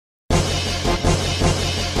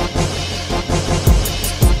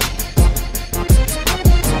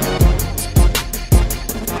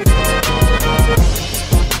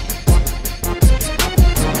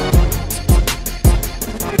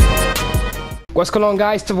What's going on,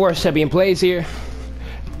 guys? Follow ChampionPlayz here,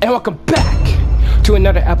 and welcome back to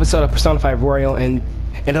another episode of Persona 5 Royal. And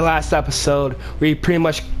in the last episode, we pretty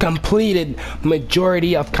much completed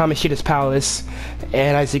majority of Kamoshida's palace,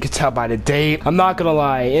 and as you can tell by the date, I'm not gonna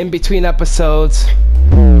lie, in between episodes,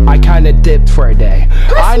 I kinda dipped for a day.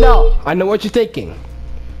 I know what you're thinking.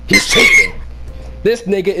 He's cheating. This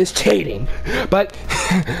nigga is cheating. But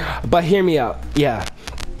hear me out. Yeah.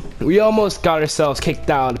 We almost got ourselves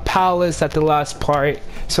kicked out of the palace at the last part,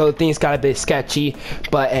 so things got a bit sketchy.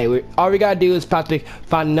 But hey, all we gotta do is about to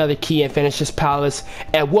find another key and finish this palace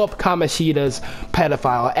and whoop Kamoshida's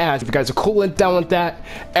pedophile ass. If you guys are cool and down with that,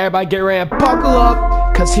 everybody get ready and buckle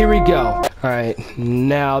up, cause here we go. Alright,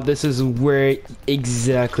 now this is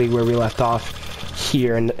exactly where we left off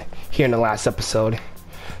here in the last episode.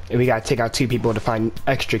 And we gotta take out 2 people to find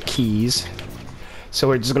extra keys. So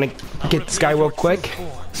we're just gonna get this guy real quick.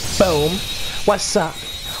 Boom. What's up,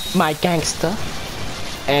 my gangster?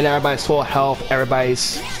 And everybody's full health.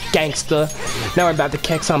 Everybody's gangster. Now we're about to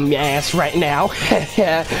kick some ass right now.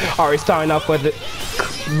 Already starting off with the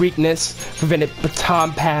weakness. Prevented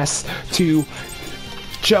baton pass to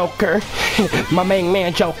Joker. My main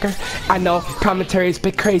man Joker. I know commentary is a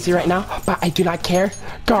bit crazy right now, but I do not care.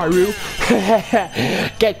 Garu.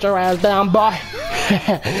 Get your ass down, boy.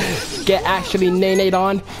 Get actually nay-nayed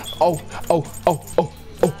on. Oh.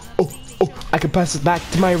 I can pass it back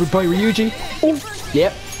to my boy Ryuji. Oh,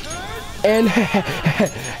 yep. And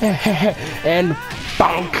and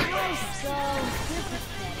bonk.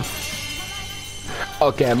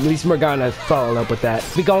 Okay, at least we're gonna follow up with that.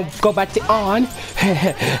 We gonna go back to on.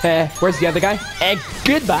 Where's the other guy? And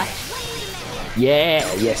goodbye. Yeah,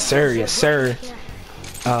 yes sir.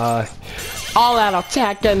 All out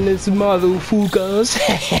attack on this motherfuckers.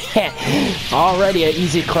 Already an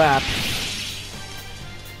easy clap.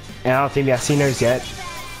 And I don't think I've seen hers yet.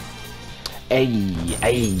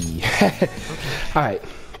 Ayy. Alright.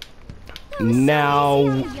 Now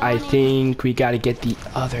I think we gotta get the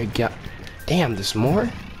other guy. Damn, there's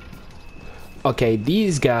more? Okay,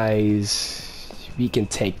 these guys we can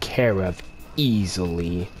take care of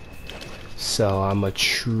easily. So I'm gonna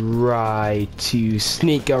try to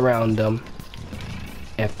sneak around them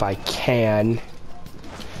if I can.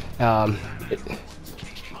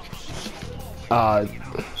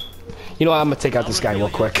 You know what, I'm gonna take out this guy real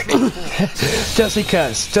quick. just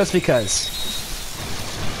because.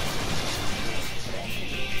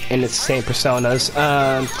 And it's the same personas.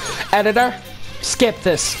 Editor, skip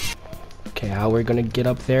this. Okay, how we're gonna get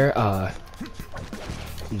up there? I'm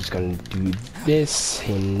just gonna do this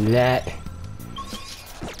and that.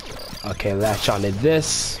 Okay, latch onto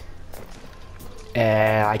this.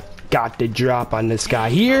 And I got the drop on this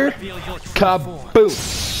guy here. Kaboom!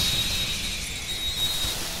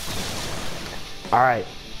 Alright.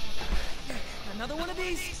 Another one of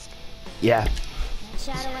these? Yeah.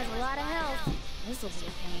 Shadow has a lot of health. This'll be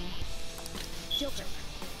a pain. Joker,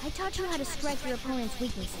 I taught you how to strike your opponent's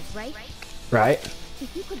weaknesses, right? Right.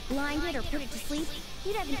 If you could blind it or put it to sleep,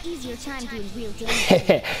 you'd have an easier time doing real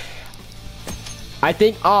damage. I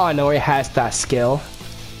think Nori has that skill.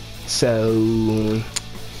 So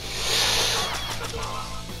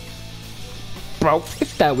bro,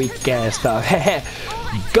 it's that weak ass stuff.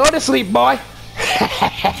 Go to sleep, boy.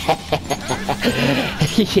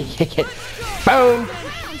 Boom.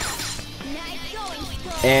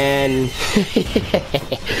 And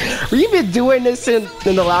we've been doing this in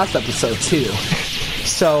the last episode too,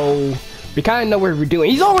 so we kind of know what we're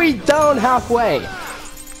doing. He's already down halfway,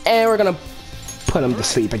 and we're gonna put him to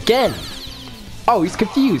sleep again. Oh, he's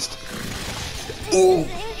confused. Ooh.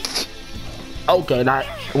 Okay, that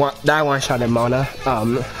one shot at Mona.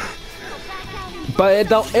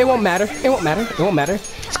 But it won't matter. It won't matter.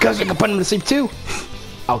 It's because you can put him to sleep too.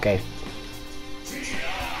 Okay.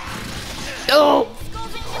 Oh.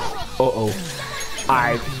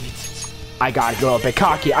 I got a little bit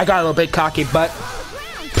cocky. But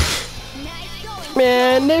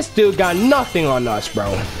man, this dude got nothing on us,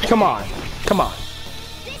 bro. Come on.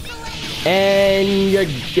 And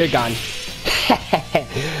you're gone.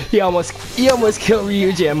 He almost killed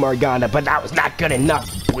Ryuji and Morgana, but that was not good enough,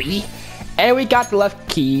 boy. And we got the left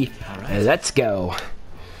key. Right. Let's go.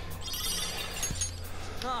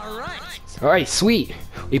 Alright, sweet.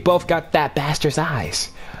 We both got that bastard's eyes.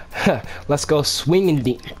 Let's go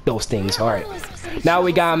swinging those things. Alright. Now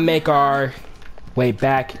we gotta make our way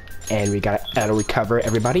back, and we gotta recover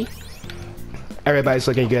everybody. Everybody's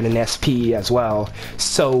looking good in SP as well.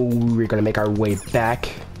 So we're gonna make our way back.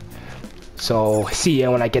 So see ya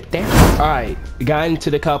when I get there. Alright, we got into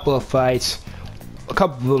the couple of fights. A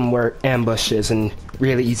couple of them were ambushes and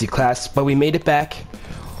really easy class, but we made it back.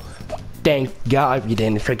 Thank God we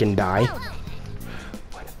didn't freaking die.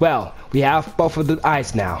 Well, we have both of the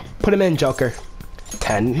eyes now. Put them in, Joker.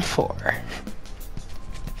 10-4.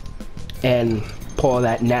 And pull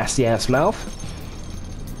that nasty ass mouth.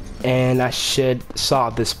 And I should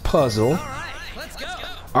solve this puzzle.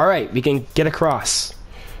 Alright, we can get across.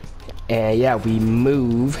 And yeah, we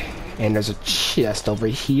move. And there's a chest over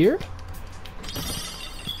here.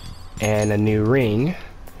 And a new ring.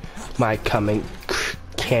 Might come in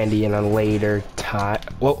candy in a later time.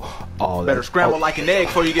 Whoa. Oh, better scramble like an egg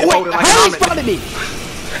before you get folded like how an he spotted me?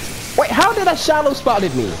 Wait, how did a shadow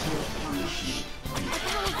spotted me?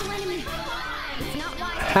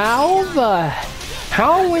 How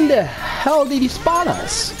in the hell did he spot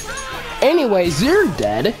us? Anyways, you're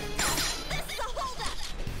dead.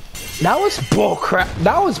 That was bullcrap.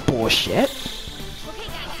 That was bullshit.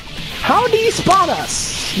 How did he spot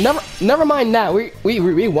us? Never mind that.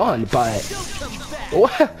 We won, but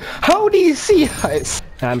how did he see us?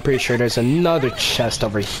 I'm pretty sure there's another chest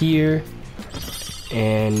over here,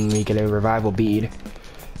 and we get a revival bead.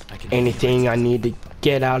 Anything I need to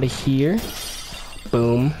get out of here?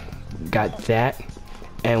 Boom, got that,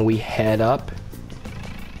 and we head up,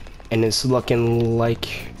 and it's looking like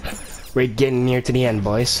we're getting near to the end,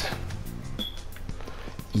 boys.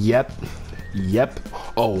 Yep.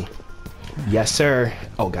 Oh, yes, sir.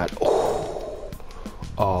 Oh God.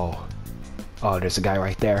 Oh, there's a guy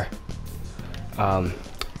right there.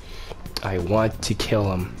 I want to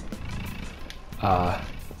kill him. How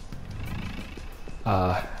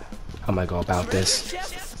am I go about this?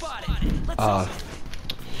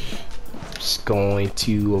 Just going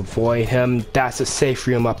to avoid him. That's a safe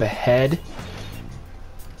room up ahead.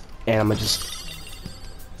 And I'm gonna just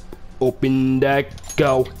open that.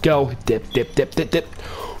 Go. Dip.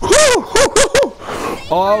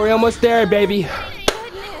 Oh, we're almost there, baby.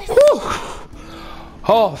 Whew.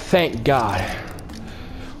 Oh, thank God.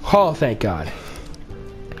 Oh, thank God.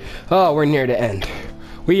 Oh, we're near the end.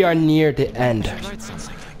 We are near the end.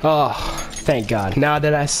 Oh, thank God. Now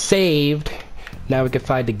that I saved, now we can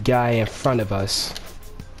find the guy in front of us.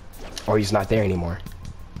 Or he's not there anymore.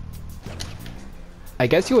 I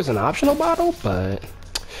guess he was an optional bottle, but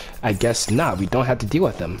I guess not. We don't have to deal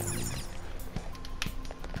with him.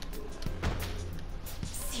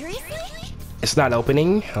 Seriously? It's not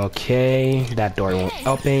opening. Okay, that door won't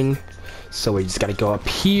open. So we just gotta go up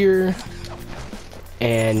here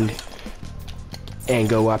and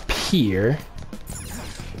go up here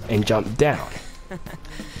and jump down.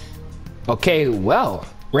 Okay, well,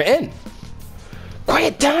 we're in.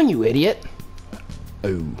 Quiet down, you idiot.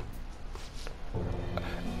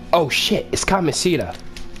 Oh shit, it's Kamoshida.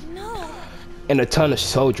 No. And a ton of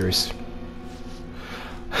soldiers.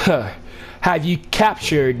 Huh. Have you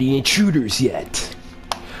captured the intruders yet?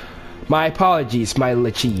 My apologies, my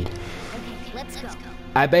Lachid. Okay, let's go.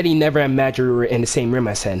 I bet he never imagined we were in the same room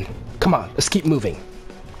as him. Come on, let's keep moving.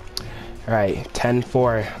 Alright,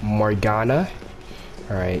 10-4 Morgana.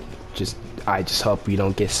 Alright, I just hope we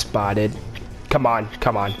don't get spotted. Come on.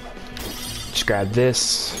 Just grab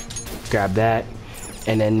this, grab that,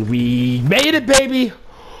 and then we made it, baby!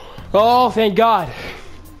 Oh, thank God.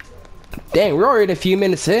 Dang, we're already a few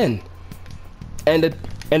minutes in. And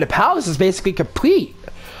the palace is basically complete.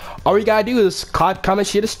 All we gotta do is cut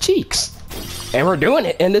Kamoshida's cheeks. And we're doing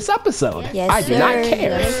it in this episode. Yes, I do not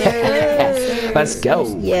care. Yes, sir. Let's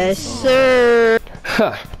go. Yes, sir.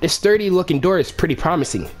 Huh, this sturdy looking door is pretty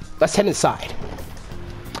promising. Let's head inside.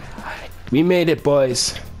 We made it,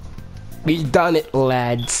 boys. We done it,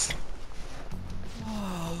 lads.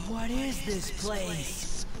 Oh, what is this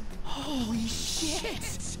place? Holy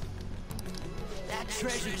shit! That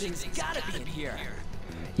treasure thing's gotta be in here.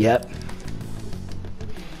 Yep.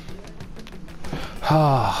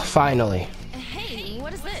 Ah, finally. Hey,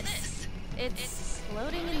 what is this? It's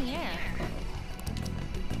floating in the air.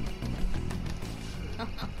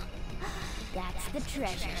 That's the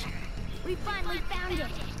treasure. We finally found it.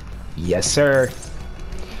 Yes, sir.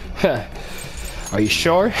 Huh. Are you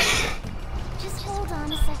sure? Just hold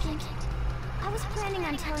on a second. I was planning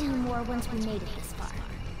on telling you more once we made it this far.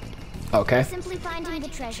 Okay. Simply finding the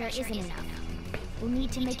treasure isn't enough. We'll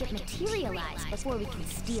need to make it materialize before we can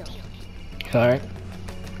steal it. Alright.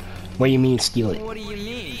 What do you mean steal it? What do you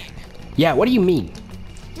mean? Yeah, what do you mean?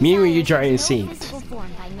 Me or you trying to see? No physical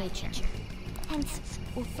form by nature. Hence,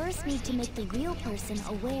 we'll first need to make the real person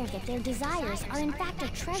aware that their desires are in fact a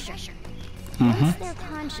treasure. Once they're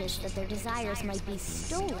conscious that their desires might be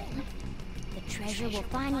stolen, the treasure will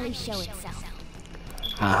finally show itself.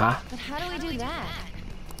 But how do we do that?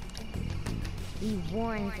 We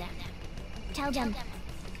warn them. Tell them,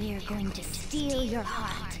 we are going to steal your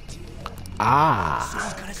heart. Ah.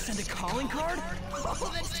 Someone's gotta send a calling card?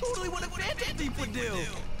 Oh, that's totally what a phantom thief would do.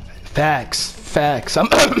 Facts.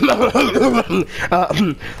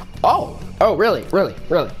 Oh, really?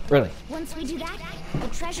 Once we do that, the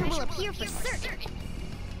treasure will appear for certain.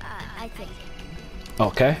 I think.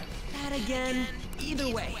 Okay. That again. Either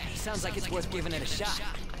way, sounds like it's worth giving it a shot.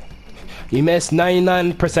 You miss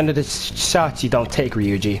 99% of the shots you don't take,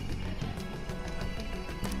 Ryuji.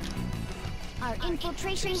 Our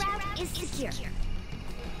infiltration route is secure.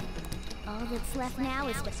 All that's left now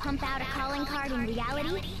is to pump out a calling card in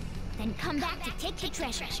reality, then come back to take the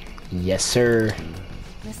treasure. Yes, sir.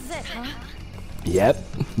 This is it, huh? Yep.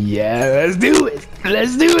 Yeah, let's do it.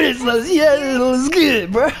 Let's do this. Let's get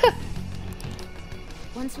it, bro.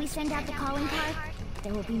 Once we send out the calling card,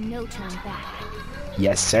 there will be no turning back.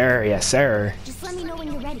 Yes, sir. Just let me know when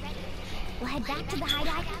you're ready. We'll head back to the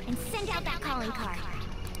hideout and send out that calling card.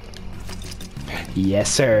 Yes,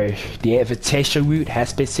 sir. The invitation route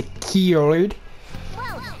has been secured.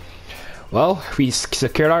 Whoa! Well, we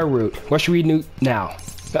secured our route. What should we do now?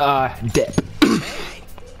 Dip.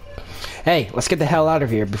 Hey, let's get the hell out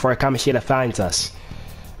of here before Kamoshida finds us.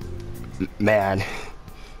 Man.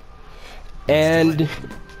 And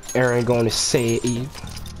Aaron going to save.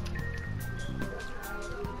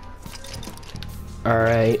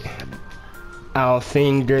 Alright. I don't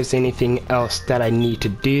think there's anything else that I need to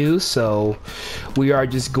do, so we are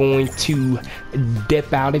just going to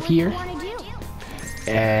dip out of here.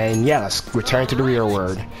 And yeah, let's return to the real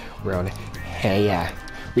world. Hey, yeah.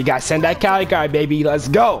 We gotta send that calling card, baby. Let's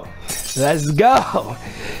go. Let's go.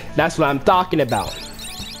 That's what I'm talking about.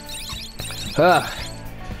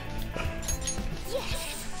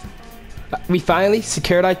 We finally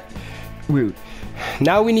secured our route.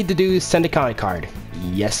 Now we need to do send a calling card.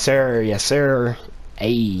 Yes, sir.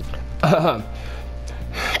 Hey.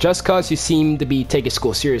 Just cause you seem to be taking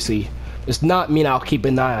school seriously does not mean I'll keep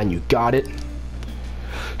an eye on you. Got it?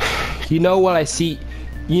 You know what I see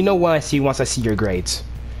once I see your grades.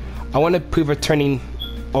 I want to prove a turning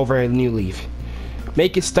over a new leaf.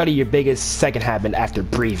 Make it study your biggest second habit after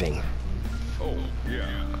breathing.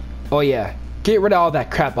 Oh yeah. Get rid of all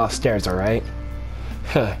that crap upstairs, alright?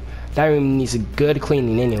 Huh. That room needs a good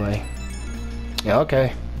cleaning anyway. Yeah,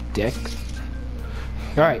 okay. Dick.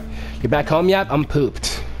 Alright. You're back home yet? I'm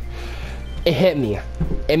pooped. It hit me.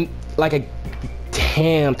 Like a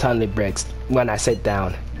damn ton of bricks when I sit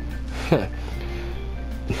down.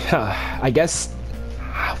 I guess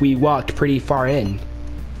we walked pretty far in.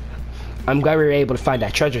 I'm glad we were able to find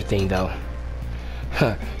that treasure thing though.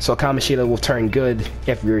 So Kamoshida will turn good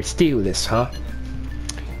if we steal this, huh?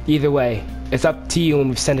 Either way, it's up to you when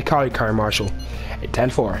we send a calling card, Marshall. At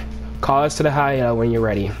 10-4. Call us to the hideout when you're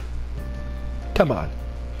ready. Come on.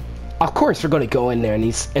 Of course we're gonna go in there in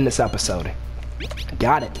this episode.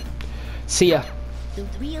 Got it. See ya. The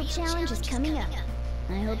real challenge is coming up.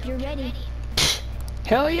 I hope you're ready.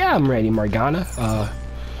 Hell yeah, I'm ready, Morgana.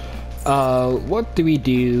 What do we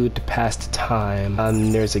do to pass the time?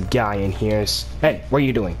 There's a guy in here. Hey, what are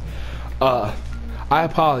you doing? I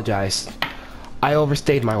apologize. I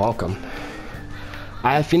overstayed my welcome.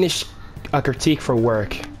 I finished a critique for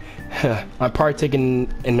work. I'm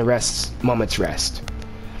partaking in the moment's rest.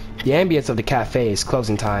 The ambience of the cafe is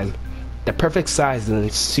closing time. The perfect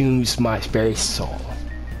silence soothes my very soul.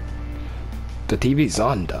 The TV's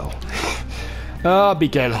on though. I'll be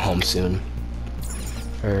getting home soon.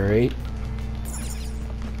 Alright,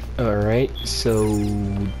 so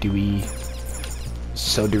do we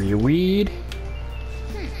read?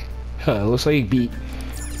 Huh, looks like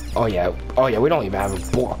oh yeah, we don't even have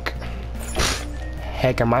a book.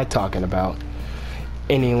 Heck am I talking about?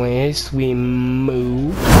 Anyways, we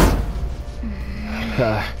move.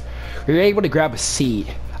 We were able to grab a seat.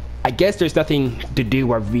 I guess there's nothing to do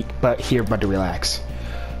but to relax.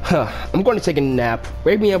 I'm going to take a nap.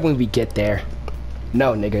 Wake me up when we get there.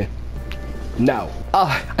 No, nigga. No.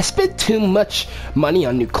 I spent too much money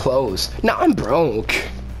on new clothes. Now I'm broke.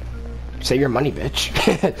 Save your money, bitch.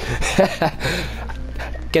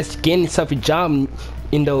 Guess getting yourself a job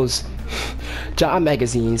in those job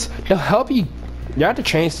magazines, they'll help you. They're at the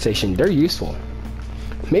train station. They're useful.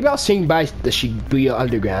 Maybe I'll swing by the Shibuya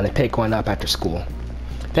Underground and pick one up after school.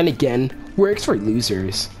 Then again, work's for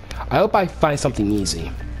losers. I hope I find something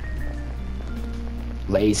easy.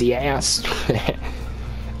 Lazy ass.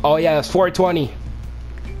 Oh yeah, it's 420.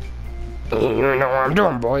 You know what I'm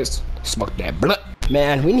doing, boys. Smoke that blunt.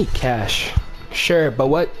 Man, we need cash. Sure, but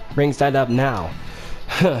what brings that up now?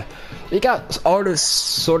 We got all this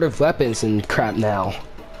sort of weapons and crap now.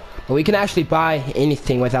 But we can actually buy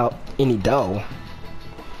anything without any dough.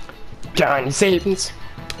 Got any savings?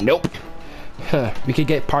 Nope. We could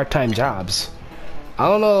get part-time jobs. I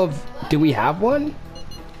don't know if... Do we have one?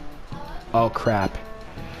 Oh, crap.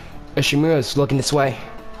 Ishimura's looking this way.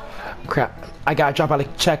 Crap. I gotta drop out a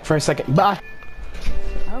check for a second. Bye!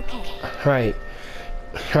 Okay.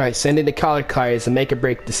 Alright, send in the color card is a make or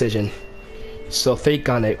break decision. So think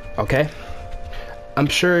on it, okay? I'm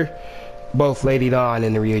sure both Lady Dawn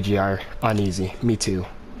and the Ryuji are uneasy. Me too.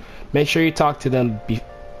 Make sure you talk to them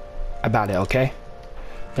about it, okay?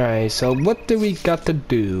 Alright, so what do we got to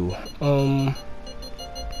do? I'm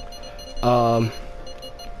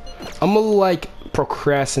gonna like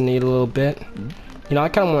procrastinate a little bit. You know, I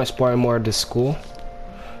kinda wanna explore more of this school.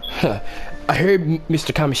 I heard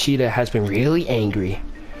Mr. Kamoshida has been really angry.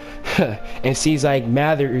 And seems like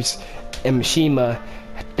Mathers and Mishima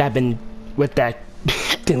have been with that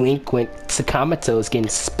delinquent Sakamoto is getting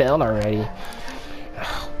expelled already.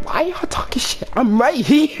 Why y'all talking shit? I'm right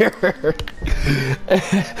here.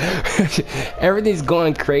 Everything's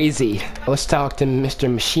going crazy. Let's talk to Mr.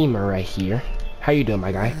 Mishima right here. How you doing,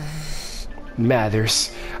 my guy?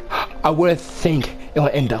 Mathers. I wouldn't think it'll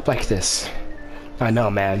end up like this. I know,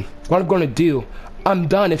 man. What I'm gonna do, I'm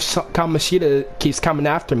done if Kamoshida keeps coming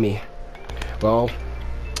after me. Well,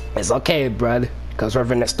 it's okay, bruh, because we're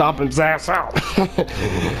gonna stomp his ass out.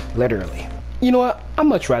 Literally. You know what? I'd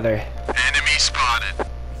much rather... Enemy spotted.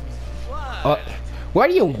 What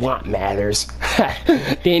do you want, Mathers?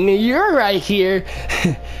 Then you're right here.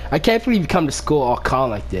 I can't believe you come to school all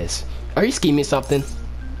calm like this. Are you scheming something?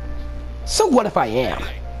 So what if I am?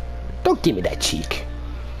 Don't give me that cheek.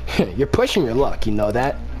 You're pushing your luck, you know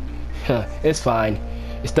that? It's fine.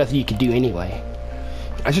 It's nothing you can do anyway.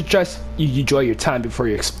 I should trust you enjoy your time before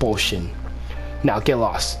your expulsion. Now get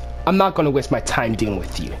lost. I'm not gonna waste my time dealing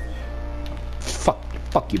with you.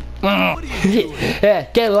 Fuck you. Yeah,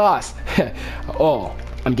 get lost. Oh,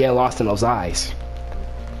 I'm getting lost in those eyes.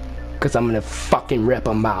 Cause I'm gonna fucking rip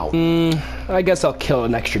them out. I guess I'll kill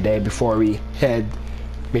an extra day before we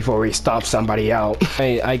stomp somebody out.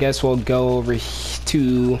 I guess we'll go over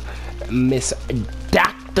to Miss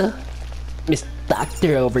Doctor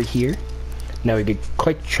over here. Now we could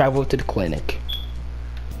quick travel to the clinic.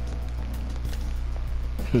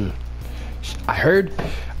 I heard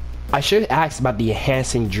I should ask about the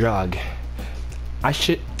enhancing drug. I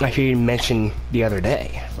heard you mention the other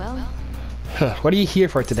day. Well, what are you here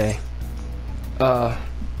for today? Got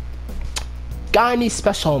any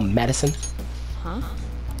special medicine?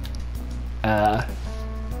 huh?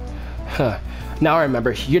 Now I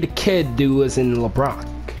remember, you're the kid who was in LeBron.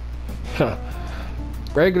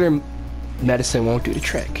 Regular medicine won't do the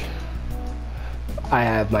trick. I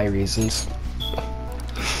have my reasons.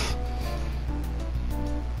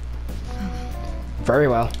 Very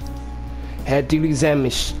well. Head to the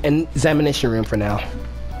examination room for now.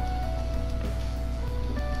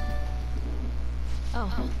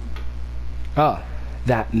 Oh,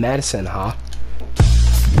 that medicine, huh?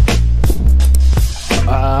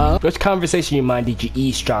 Which conversation you mind did you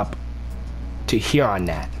eavesdrop to hear on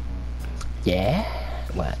that? Yeah?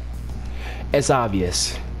 What? It's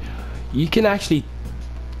obvious. You can actually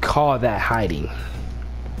call that hiding.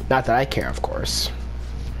 Not that I care, of course.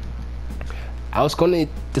 I was going to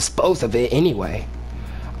dispose of it anyway.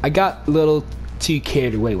 I got a little too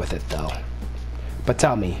carried away with it though. But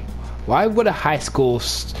tell me, why would a high school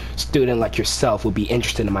student like yourself would be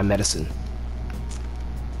interested in my medicine?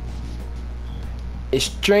 It's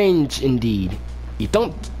strange indeed. You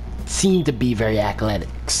don't seem to be very athletic,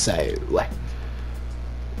 so...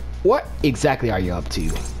 What exactly are you up to?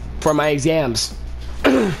 For my exams.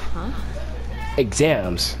 Huh?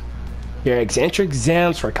 Exams? Your entrance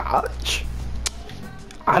exams for college?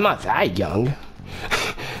 I'm not that young.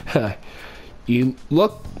 You're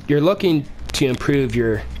looking to improve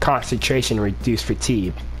your concentration and reduce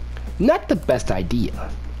fatigue. Not the best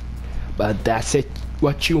idea, but that's it.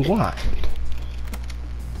 What you want.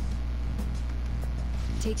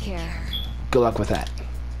 Take care. Good luck with that.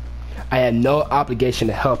 I have no obligation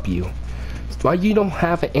to help you. Why you don't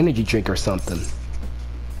have an energy drink or something?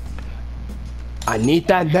 I need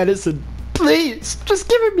that medicine. Please, just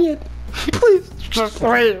give it me. Please, just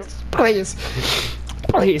please.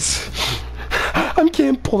 I'm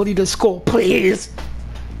getting bullied at school, please.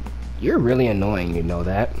 You're really annoying, you know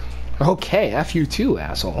that. Okay, F you too,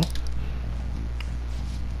 asshole.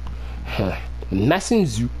 The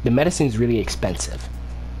medicine's really expensive.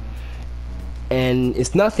 And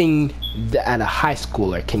it's nothing that a high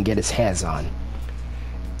schooler can get his hands on.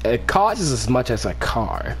 It costs as much as a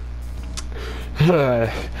car.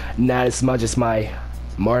 Not as much as my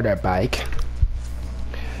motorbike.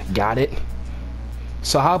 Got it?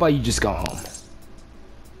 So how about you just go home?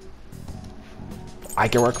 I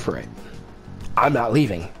can work for it. I'm not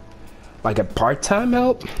leaving. Like a part-time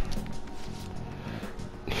help?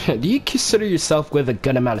 Do you consider yourself with a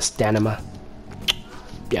good amount of stamina?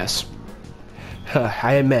 Yes.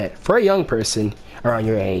 I admit, for a young person around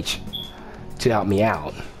your age, to help me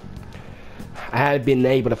out, I had been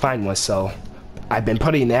able to find one, so I've been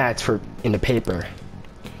putting the ads in the paper.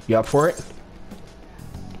 You up for it?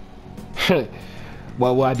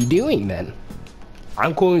 What will I be doing then?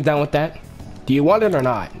 I'm cooling down with that. Do you want it or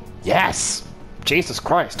not? Yes! Jesus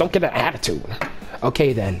Christ, don't get an attitude.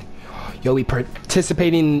 Okay then. You'll be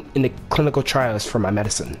participating in the clinical trials for my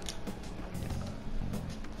medicine.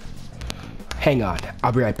 Hang on,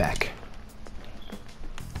 I'll be right back.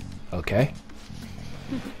 Okay.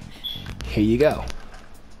 Here you go.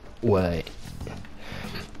 What?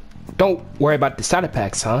 Don't worry about the side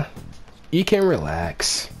effects, huh? You can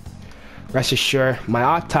relax. Rest assured, my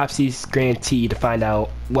autopsy's guaranteed to find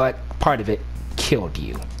out what part of it killed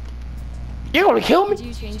you. You're gonna kill me? Did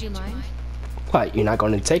you change your mind? What, you're not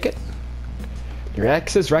gonna take it? Your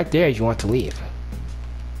ex is right there if you want to leave.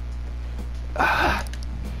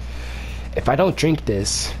 If I don't drink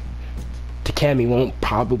this, Takami won't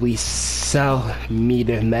probably sell me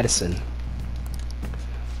the medicine.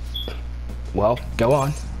 Well, go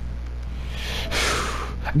on.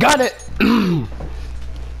 Got it!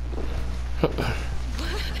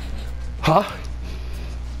 Huh?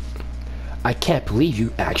 I can't believe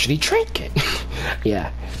you actually drank it.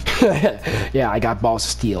 Yeah. Yeah, I got balls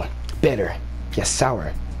of steel. Bitter, yes,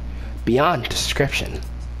 sour. Beyond description.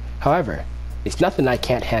 However, it's nothing I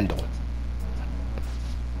can't handle.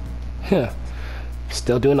 Huh.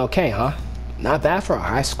 Still doing okay, huh? Not bad for a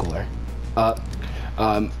high schooler.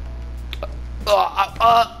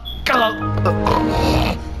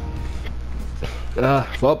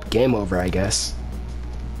 Well, game over, I guess.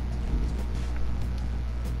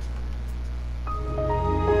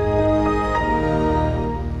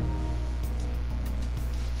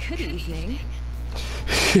 Good evening.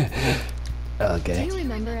 Okay. Do you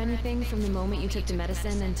remember anything from the moment you took the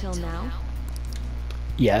medicine until now?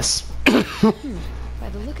 Yes. By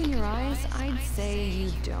the look in your eyes, I'd say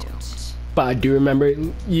you don't. But I do remember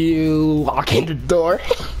you locking the door.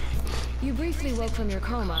 You briefly woke from your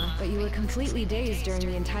coma, but you were completely dazed during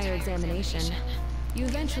the entire examination. You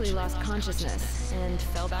eventually lost consciousness and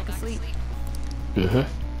fell back asleep. Mm-hmm.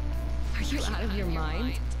 Are you out of your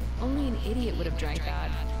mind? Only an idiot would have drank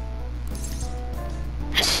that.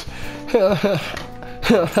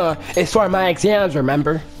 It's for my exams,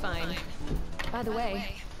 remember? Fine. By the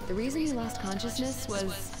way, the reason you lost consciousness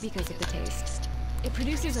was because of the taste. It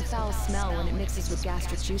produces a foul smell when it mixes with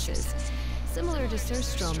gastric juices, similar to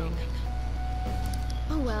surströmming.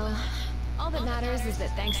 Oh well, all that matters is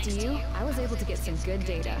that thanks to you, I was able to get some good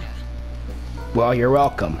data. Well, you're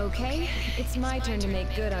welcome. Okay, it's my turn to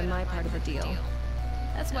make good on my part of the deal.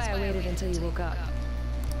 That's why I waited until you woke up.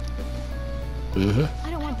 Mm-hmm.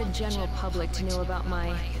 I don't want the general public to know about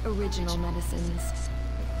my original medicines.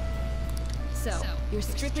 So, you're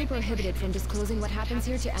strictly prohibited from disclosing what happens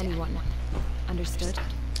here to anyone. Understood?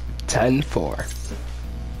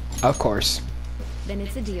 10-4. Of course. Then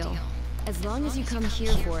it's a deal. As long as you come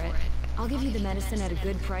here for it, I'll give you the medicine at a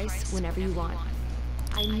good price whenever you want.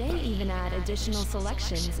 I may even add additional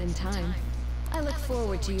selections in time. I look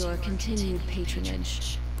forward to your continued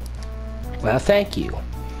patronage. Well, thank you.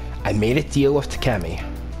 I made a deal with Takami.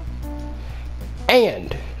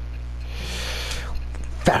 And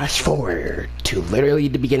fast forward to literally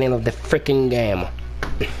the beginning of the freaking game.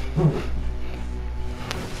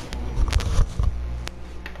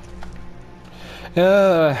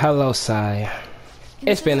 Hello, Sai.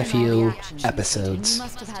 It's been a few episodes. You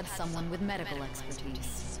must have had someone with medical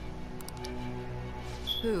expertise.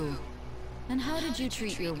 Who? And how did you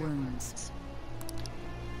treat your wounds?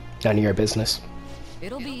 None of your business.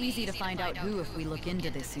 It'll be easy to find out who if we look into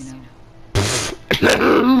this, you know.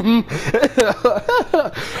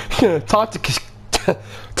 Talk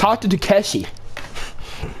to Takeshi.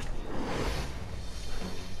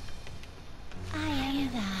 I am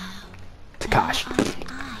thou. Takashi.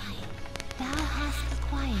 Thou art I. Thou hast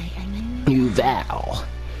acquired a new Thou.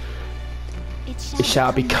 It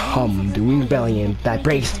shall become the rebellion that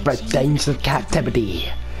breaks the chains of captivity.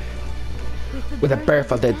 With the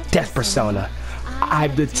birth of the death persona, I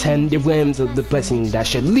attend the whims of the blessing that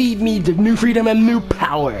should lead me to new freedom and new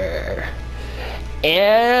power.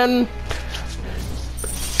 And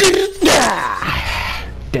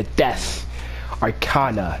the death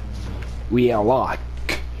arcana we unlock.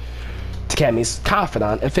 Takami's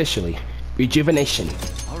confidant officially. Rejuvenation.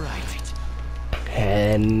 Alright.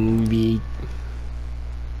 And we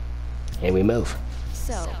move.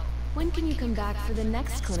 So, when can you come back for the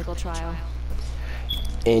next clinical trial?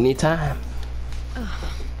 Anytime.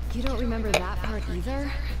 You don't remember that part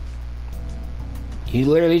either? You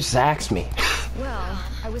literally just asked me. Well,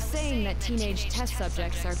 I was saying that teenage test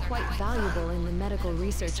subjects are quite valuable in the medical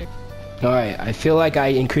research. Alright, I feel like I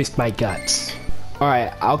increased my guts.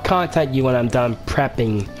 Alright, I'll contact you when I'm done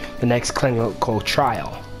prepping the next clinical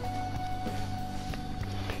trial.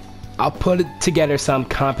 I'll put together some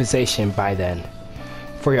compensation by then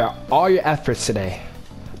for all your efforts today,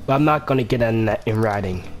 but I'm not going to get that in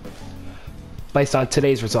writing. Based on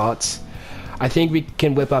today's results, I think we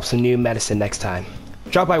can whip up some new medicine next time.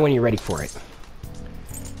 Drop by when you're ready for it.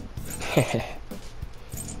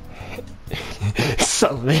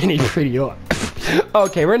 So many pretty ones.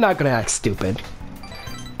 Okay, we're not gonna act stupid.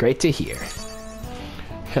 Great to hear.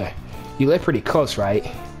 You live pretty close, right?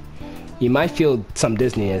 You might feel some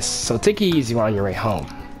dizziness, so take it easy on your way home.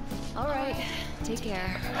 Alright, take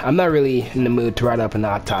care. I'm not really in the mood to write up an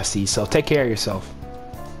autopsy, so take care of yourself.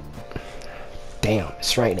 Damn,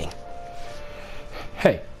 it's raining.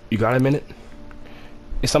 Hey, you got a minute?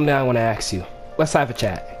 It's something I want to ask you. Let's have a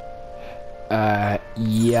chat.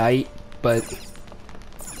 Yeah, but...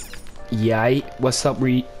 Yeah, what's up,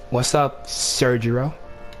 Sergio?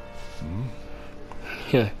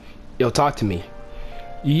 Yeah, yo, talk to me.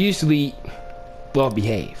 You usually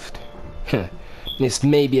well-behaved. This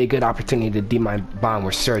may be a good opportunity to deep my bond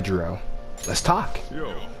with Sergio. Let's talk.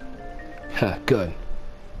 Yo. Good.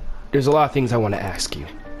 There's a lot of things I want to ask you.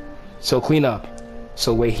 So clean up.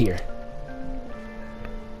 So wait here.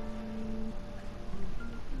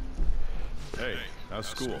 Hey, how's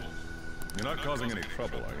school? You're not causing any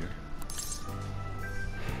trouble, are you?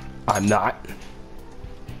 I'm not.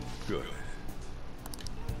 Good.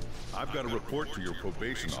 I've got to report to your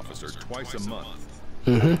probation officer twice a month.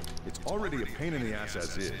 It's already a pain in the ass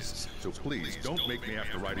as is, so please don't make me have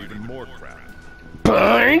to write even more crap.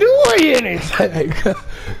 Bind away anything.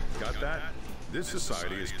 Got that? This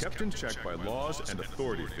society is kept in check by laws and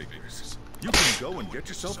authority figures. You can go and get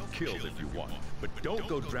yourself killed if you want, but don't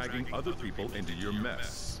go dragging other people into your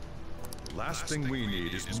mess. Last thing we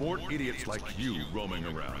need is more idiots like you roaming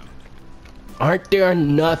around. Aren't there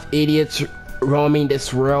enough idiots roaming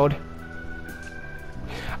this world?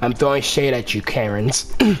 I'm throwing shade at you,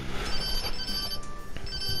 Karens.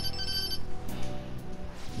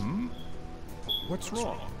 What's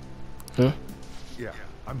wrong? Huh? Yeah,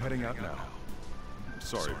 I'm heading out now.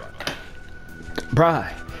 Sorry about that.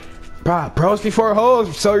 Bruh, pros before hoes,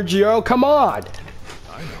 Sergio, come on!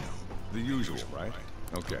 I know. The usual, right?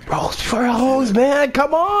 Okay. Pros before hoes, man,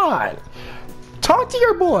 come on! Talk to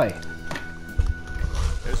your boy!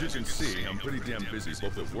 As you can see, I'm pretty damn busy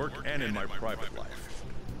both at work and in my private life.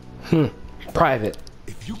 Private.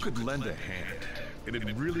 If you could lend a hand,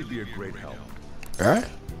 it'd really be a great help. Alright.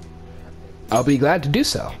 I'll be glad to do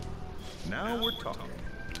so. Now we're talking.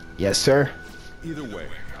 Yes, sir. Either way,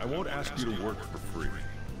 I won't ask you to work for free.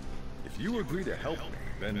 If you agree to help me,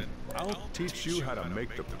 then I'll teach you how to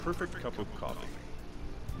make the perfect cup of coffee.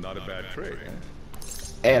 Not a bad trade, eh?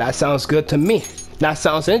 Hey, that sounds good to me. That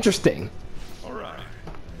sounds interesting. Alright.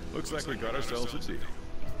 Looks like we got ourselves a deal.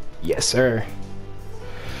 Yes, sir.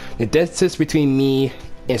 The distance between me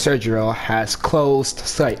and Sergio has closed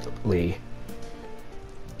slightly.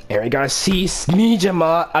 And we gotta see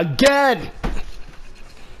Snijama again!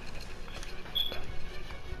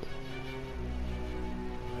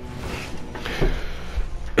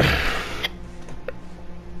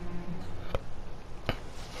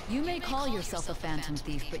 You may call yourself a phantom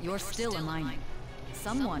thief, but you're still a minor.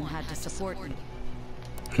 Someone had to support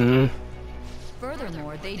you.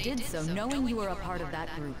 Furthermore, they did so knowing you were a part of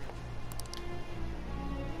that group.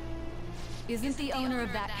 Isn't the owner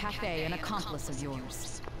of that cafe an accomplice of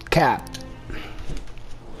yours? Cap.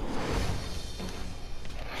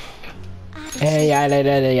 Hey,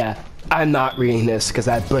 yeah. I'm not reading this because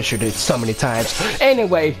I butchered it so many times.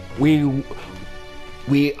 Anyway, we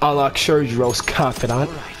unlock Sergio's confidant.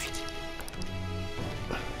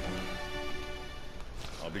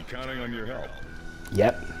 I'll be counting on your help.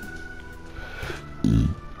 Yep.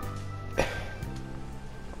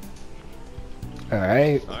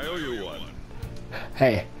 Alright. I owe you one.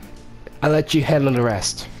 Hey, I'll let you handle the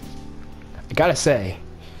rest. I gotta say,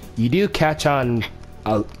 you do catch on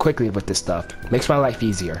quickly with this stuff. Makes my life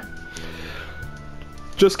easier.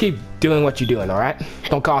 Just keep doing what you're doing, alright?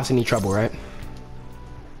 Don't cause any trouble, right?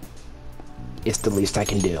 It's the least I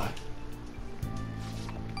can do.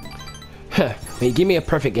 When you give me a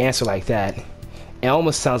perfect answer like that, it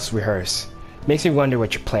almost sounds rehearsed. Makes me wonder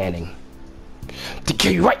what you're planning. To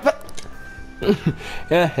kill you right?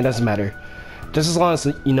 Yeah, it doesn't matter. Just as long as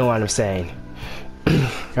you know what I'm saying.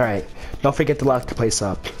 Alright, don't forget to lock the place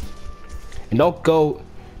up. And don't go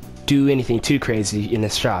do anything too crazy in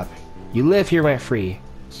this shop. You live here rent free,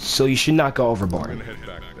 so you should not go I'm overboard. gonna head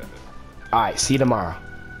back then. Alright, see you tomorrow.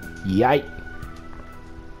 Yike.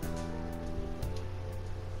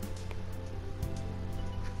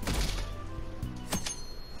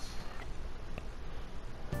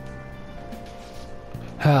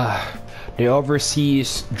 The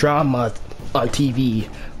overseas drama on TV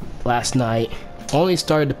last night only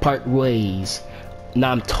started to part ways.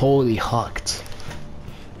 Now I'm totally hooked.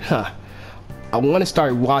 I want to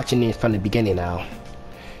start watching it from the beginning now.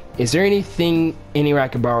 Is there anything anywhere I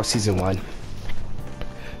can borrow season 1?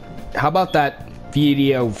 How about that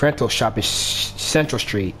video rental shop in Central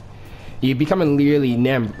Street? You become a yearly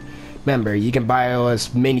member. You can buy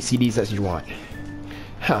as many CDs as you want.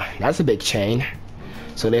 That's a big chain.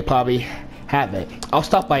 So they probably have it. I'll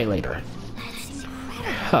stop by later.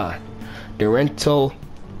 The rental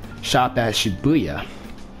shop at Shibuya.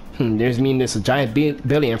 There's a giant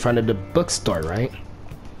building in front of the bookstore, right?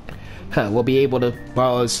 We'll be able to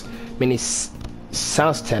borrow as many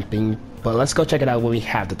sounds tempting, but let's go check it out when we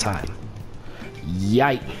have the time.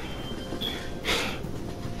 Yike.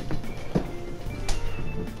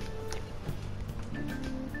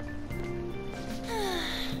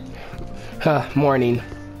 Morning.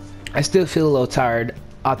 I still feel a little tired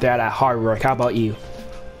out there at that hard work. How about you?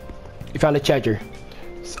 You found a treasure.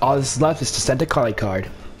 All that's left is to send the calling card.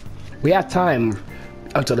 We have time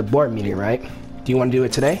until the board meeting, right? Do you want to do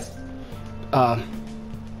it today? I'll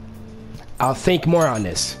think more on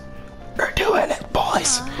this. We're doing it,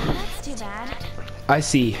 boys. That's too bad. I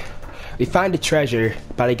see. We find the treasure,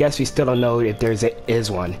 but I guess we still don't know if there is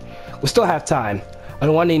one. We still have time. I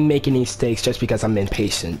don't want to make any mistakes just because I'm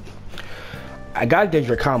impatient. I got a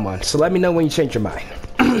digital common, so let me know when you change your mind.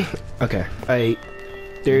 Okay.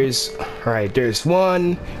 There's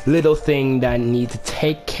one little thing that I need to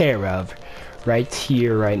take care of right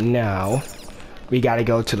here, right now. We gotta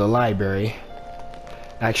go to the library.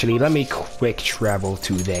 Actually, let me quick travel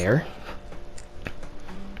to there.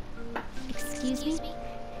 Excuse me?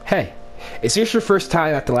 Hey, is this your first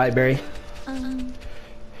time at the library?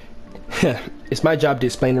 It's my job to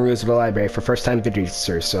explain the rules of the library for first-time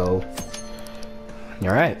visitors, so...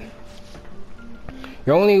 Alright.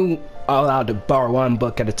 You're only allowed to borrow one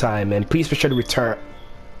book at a time, and please be sure to return...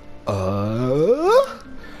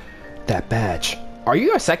 that badge. Are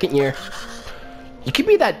you a second year? You could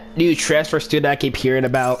be that new transfer student I keep hearing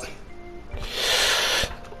about.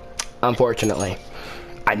 Unfortunately.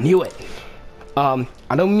 I knew it. I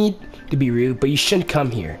don't mean to be rude, but you shouldn't come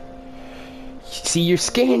here. See, you're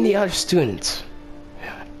scaring the other students.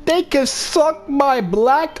 They can suck my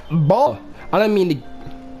black ball. I don't mean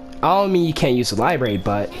you can't use the library,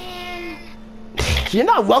 but you're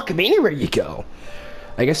not welcome anywhere you go.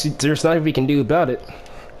 I guess there's nothing we can do about it.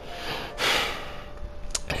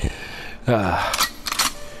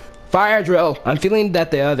 Fire drill. I'm feeling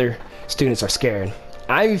that the other students are scared.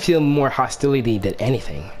 I feel more hostility than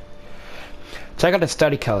anything. Check out the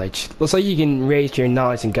study college. Looks like you can raise your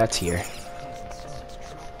knowledge and guts here.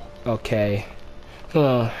 Okay.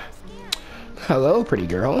 Hello, pretty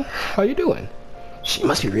girl. How you doing? She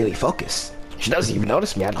must be really focused. She doesn't even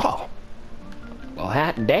notice me at all. Well,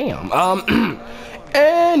 hot damn.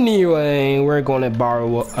 Anyway, we're going to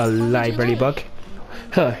borrow a library book.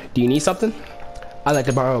 Do you need something? I'd like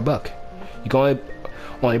to borrow a book. You can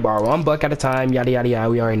only borrow one book at a time, yada yada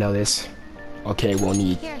yada. We already know this. Okay, we'll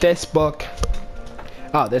need this book.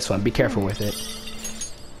 Oh, this one. Be careful with it.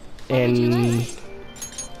 And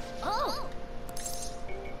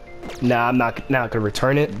nah, I'm not gonna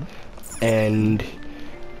return it. And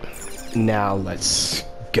now let's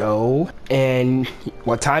go. And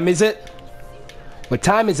what time is it? What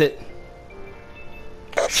time is it?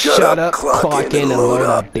 Shut up, clock in, and load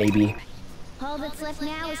up, baby. All that's left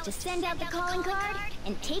now is to send out the calling card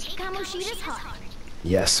and take Kamoshida's heart.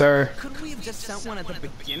 Yes, sir. Couldn't we have just sent one at the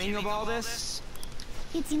beginning of all this?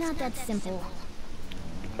 It's not that simple.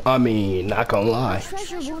 I mean, not gonna lie. The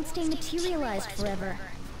treasure won't stay materialized forever.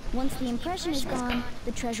 Once the impression is gone,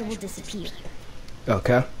 the treasure will disappear.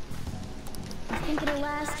 Okay. I think it'll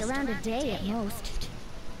last around a day at most.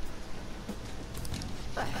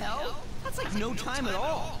 The hell? That's like no time at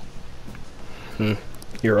all.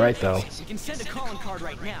 You're right, though. You can send a calling card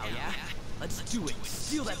right now, yeah? Let's do it.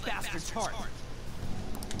 Steal that bastard's heart.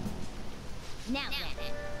 Now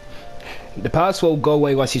then. The palace will go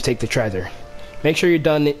away once you take the treasure. Make sure you're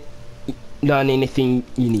done anything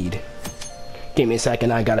you need. Give me a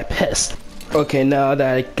second, I gotta piss. Okay, now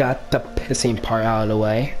that I got the pissing part out of the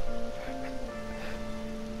way,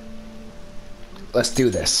 let's do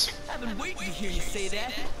this. I've been waiting to hear you say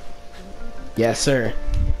that. Yes, sir.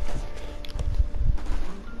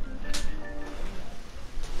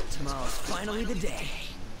 Tomorrow's finally the day.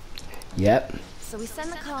 Yep. So we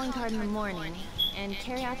send the calling card in the morning and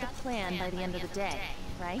carry out the plan by the end of the day,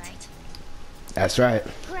 right? That's right.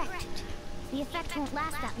 Correct. The effect won't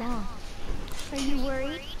last that long. Are you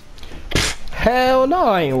worried? Hell no,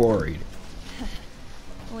 I ain't worried.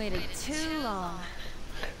 Waited too long.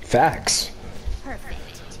 Facts. Perfect.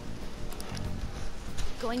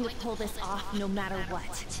 Going to pull this off no matter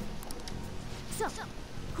what. So,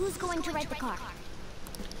 who's going to write the card?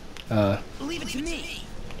 Leave it to me.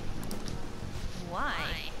 Why?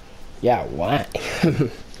 Yeah, why?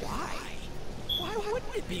 Why? Why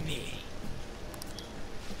wouldn't it be me?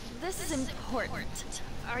 This is important.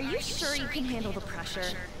 Are you sure you can handle the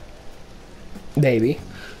pressure? Maybe.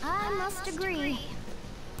 I must agree.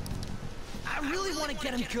 I really want to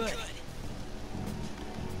get him good.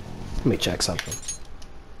 Let me check something.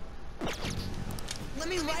 Let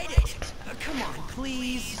me write it. Come on,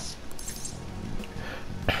 please.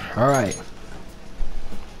 Alright.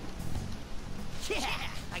 Yeah,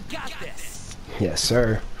 I got this. Yes,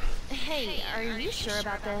 sir. Hey, are you sure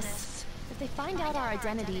about this? If they find out our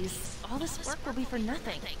identities, all this work will be for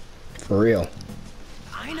nothing. For real.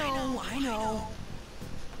 I know.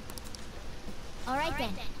 All right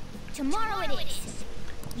then. Tomorrow it is.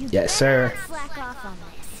 You Yes, better sir. not slack off on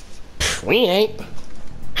this. We ain't.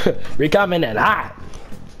 We coming in hot.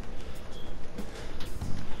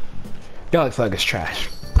 Young Thug is trash.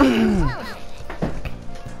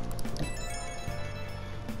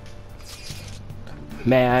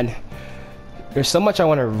 Man, there's so much I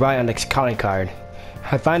want to write on the calling card.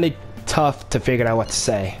 I find it tough to figure out what to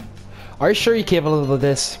say. Are you sure you're capable of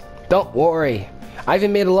this? Don't worry. I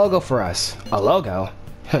even made a logo for us. A logo?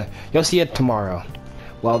 You'll see it tomorrow.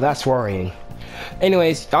 Well, that's worrying.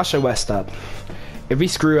 Anyways, y'all should rest up. If we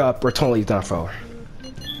screw up, we're totally done for.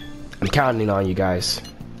 I'm counting on you guys.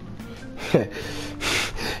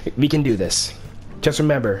 We can do this. Just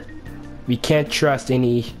remember, we can't trust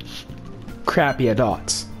any crappy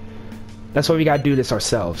adults. That's why we gotta do this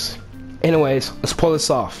ourselves. Anyways, let's pull this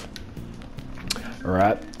off.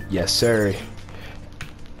 Alright, yes sir.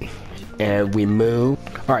 And we move.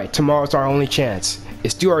 Alright, tomorrow's our only chance.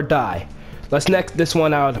 It's do or die. Let's knock this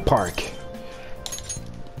one out of the park.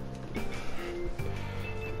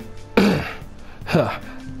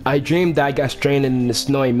 I dreamed that I got stranded in the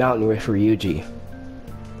snowy mountain with Ryuji.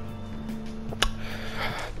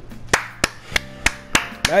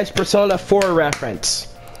 Nice Persona 4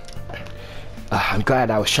 reference. I'm glad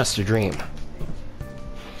that was just a dream.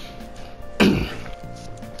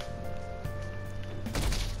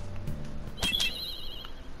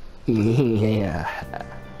 Yeah.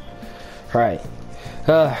 Alright.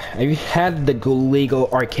 Have you had the legal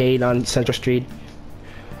arcade on Central Street?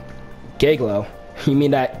 Gaglow? You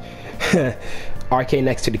mean that arcade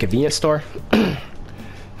next to the convenience store?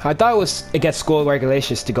 I thought it was against school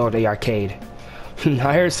regulations to go to the arcade.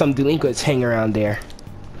 I heard some delinquents hang around there.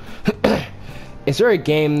 Is there a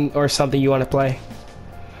game or something you want to play?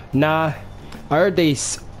 Nah, I heard they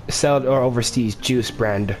sell or overseas juice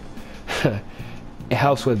brand. It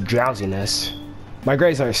helps with drowsiness. My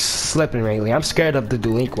grades are slipping lately. I'm scared of the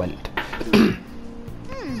delinquent.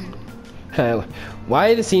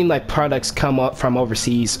 Why does it seem like products come up from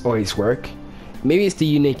overseas always work? Maybe it's the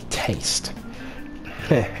unique taste.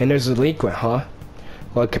 And there's a delinquent, huh?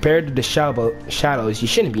 Well, compared to the shadows, you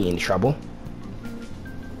shouldn't be in trouble.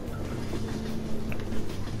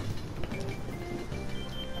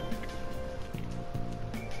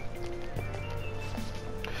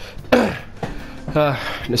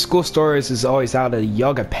 The school stores is always out of the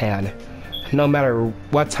yoga pan, no matter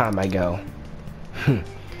what time I go.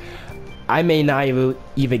 I may not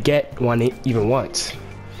even get one even once.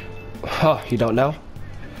 Oh, you don't know?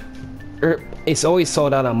 It's always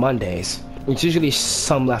sold out on Mondays. There's usually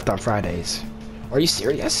some left on Fridays. Are you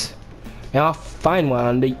serious? And I'll find one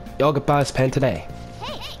on the yoga bus pen today.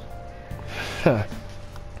 Huh.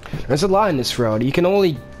 There's a lot in this road. You can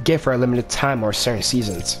only get for a limited time or certain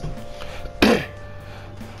seasons.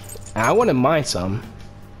 I wouldn't mind some.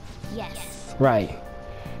 Yes. Right.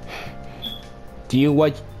 Do you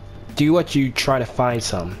what you try to find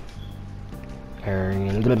some? A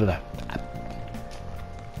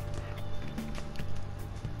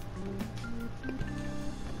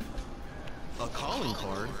calling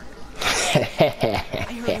card? I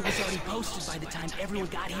heard it was already posted by the time everyone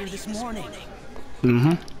got here this morning.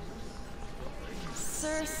 Mm-hmm.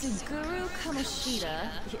 Sir Suguru Kamoshida,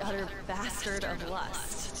 the utter bastard of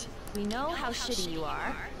lust. We know how shitty you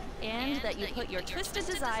are, and that you put your twisted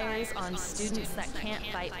desires on students that can't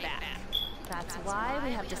fight back. That's why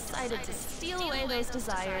we have decided to steal away those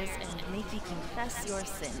desires and make you confess your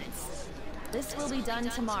sins. This will be done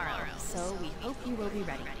tomorrow, so we hope you will be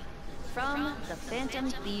ready. From the Phantom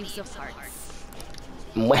Thieves of Hearts.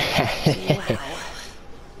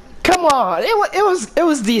 Come on, it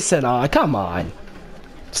was decent. Come on,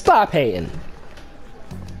 stop hating.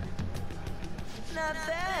 Not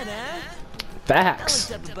bad, huh?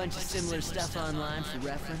 Facts. I looked up a bunch of similar stuff online for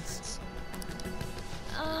reference.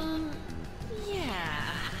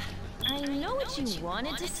 Yeah. I know what you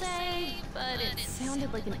wanted to say, but it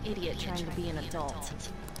sounded like an idiot trying to be an adult.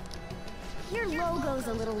 Your logo's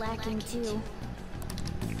a little lacking too.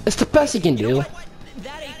 It's the best he can do.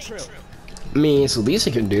 That ain't true. I mean, it's the least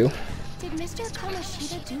he can do. Did Mr.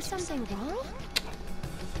 Kamoshida do something wrong?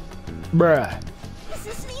 Bruh. Does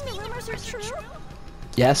this mean the rumors are true?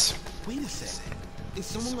 Yes. Wait a second. Is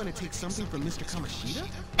someone gonna take something from Mr. Kamoshida?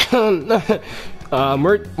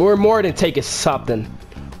 We're more than taking something.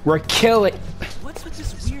 We're killing. What's with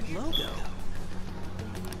this weird logo?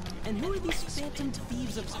 And who are these Phantom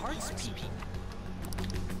Thieves of Hearts people?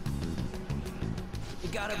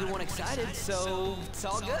 It got everyone excited, so it's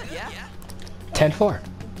all good, yeah? 10-4.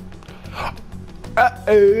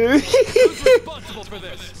 Who's responsible for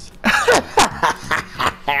this?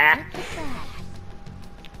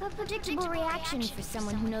 A predictable reaction for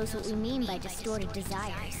someone who knows what we mean by distorted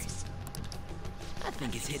desires. I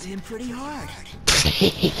think it's hitting him pretty hard. Did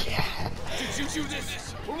you do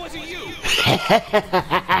this, or was it you?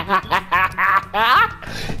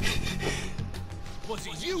 Was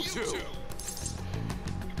it you two?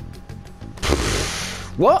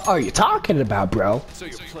 What are you talking about, bro? So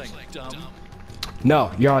you're playing dumb?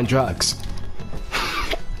 No, you're on drugs.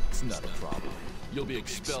 It's not a problem. You'll be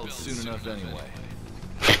expelled soon enough anyway.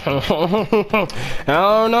 I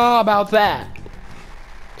don't know about that,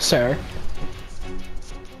 sir.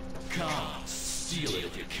 Come, steal it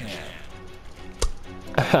if you can.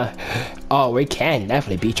 Oh, we can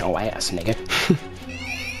definitely beat your ass, nigga.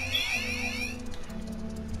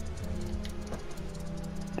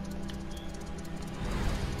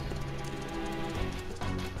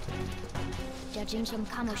 Judging from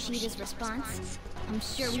Kamoshida's response, I'm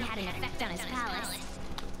sure we had an effect on his palace.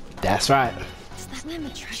 That's right. Does that mean the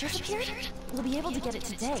treasure's appeared? We'll be able to get it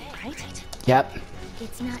today, right? Yep.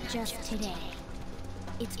 It's not just today.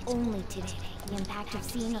 It's only today. The impact of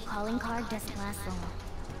seeing a calling card doesn't last long.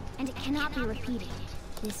 And it cannot be repeated.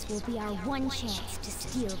 This will be our one chance to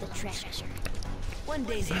steal the treasure. One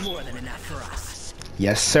day's more than enough for us.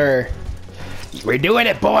 Yes, sir. We're doing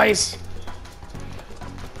it, boys.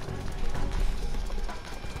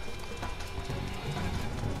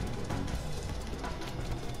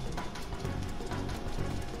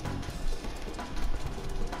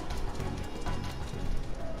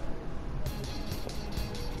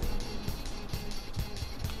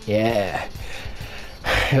 Yeah.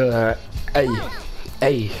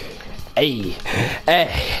 Hey,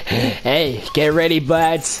 get ready,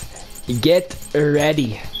 buds. Get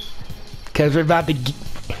ready. Cause we're about to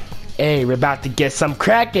we're about to get some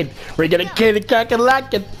cracking. We're gonna get it cracking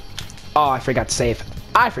lacking. Oh, I forgot to save.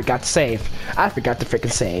 I forgot to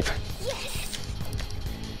freaking save.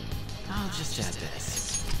 I'll just add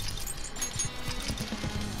this.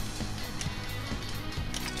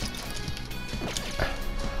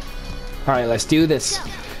 Alright, let's do this.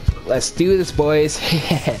 Let's do this, boys.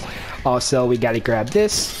 Also, we gotta grab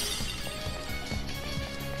this.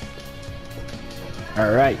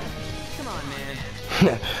 Alright. Come on,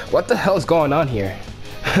 man. What the hell's going on here?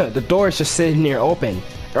 The door is just sitting here open.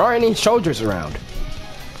 There aren't any soldiers around.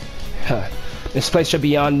 This place should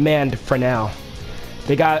be unmanned for now.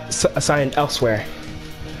 They got assigned elsewhere.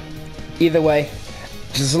 Either way,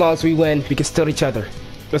 just as long as we win, we can steal each other.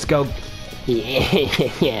 Let's go.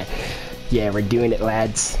 Yeah, we're doing it,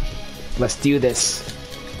 lads. Let's do this.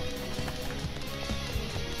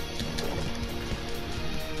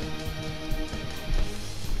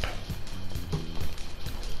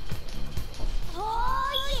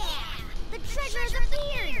 Oh yeah! The treasure has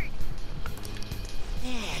appeared!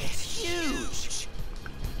 Man, it's huge.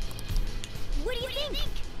 What do you think?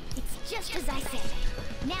 It's just as I said.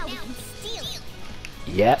 Now we can steal it.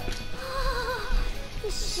 Yep.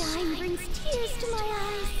 The shine brings tears to my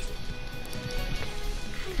eyes.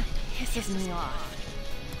 Pisses me off.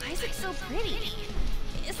 Why is it so pretty?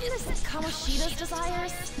 Isn't this Kamoshida's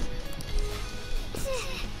desires?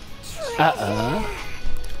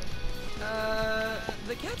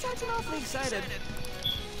 The cat's acting awfully excited.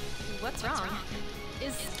 What's wrong?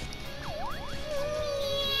 Is...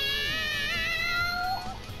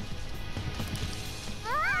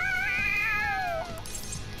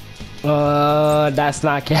 That's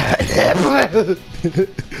not cat.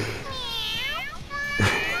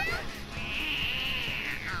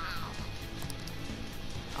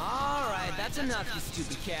 that's enough, you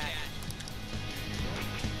stupid cat.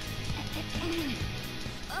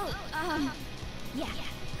 Oh, yeah.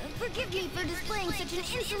 Forgive me for displaying such an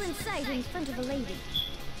insolent sight in front of a lady.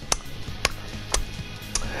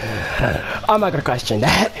 I'm not gonna question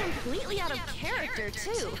that. Completely out of character,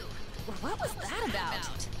 too. What was that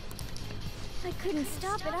about? I couldn't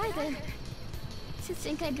stop it either. To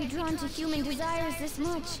think I'd be drawn to human desires this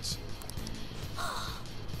much.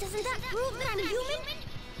 Doesn't that prove that I'm human?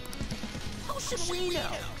 How should we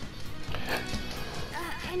know?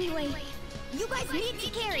 Anyway, you guys need to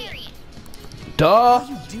carry it. Duh. All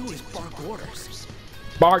you do is bark orders.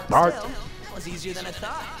 Bark, bark. Still, that was easier than I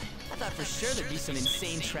thought. I thought for sure there'd be some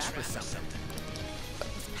insane trap or something.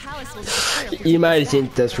 This palace will disappear. You might have seen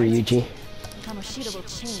this for Yuji. Kamoshida will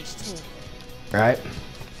change, too. Right?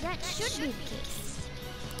 That should be the case.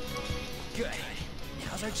 Good.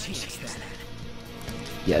 Now's our chance then.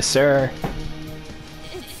 Yes, sir.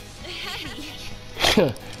 It's heavy.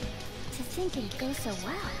 To think it'd go so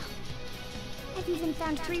well. I've even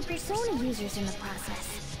found 3 Persona users in the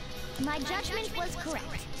process. My judgment was correct.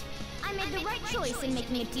 I made the right choice in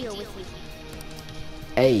making a deal with you.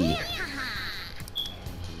 Hey.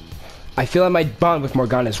 I feel like my bond with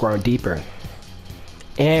Morgana is growing deeper.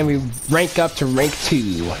 And we rank up to rank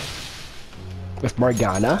 2 with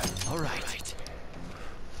Morgana. All right.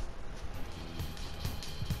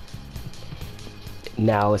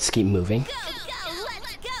 Now let's keep moving. Go,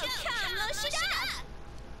 let's go, Kamoshida!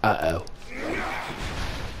 Uh-oh.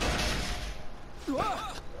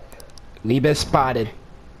 Liebe spotted.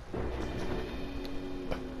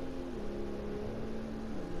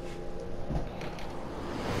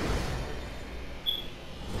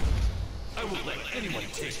 I won't let anyone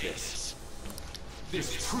take this.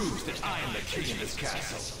 This proves that I am the king of this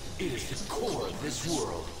castle. It is the core of this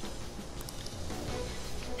world.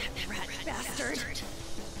 That rat bastard.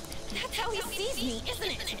 That's how he sees me,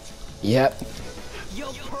 isn't it? Yep.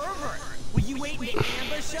 Yo, pervert! Were you waiting to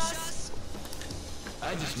ambush us?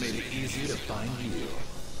 I just made it easier to find you.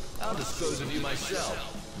 I'll dispose of you myself.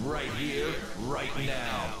 Right here, right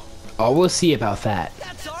now. Oh, we'll see about that.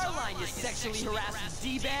 That's our line, you sexually harassed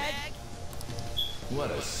D-bag! What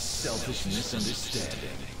a selfish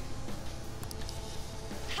misunderstanding.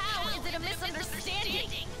 How is it a misunderstanding?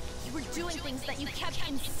 You were doing things that you kept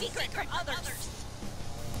in secret from others.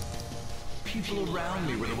 People around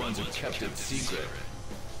me were the ones who kept it secret.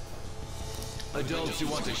 Adults who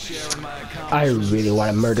want to share in my I accomplishments. really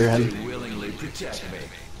want to murder him. They willingly protect me,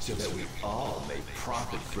 so that we all may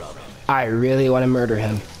profit from it. I really want to murder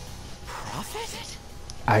him. Profit?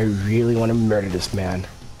 I really want to murder this man.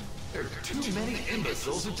 There are too many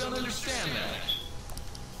imbeciles who don't understand that.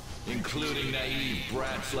 Including naive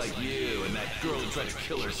brats like you and that girl who tried to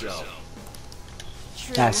kill herself.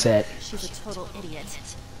 True. That's it. She's a total idiot.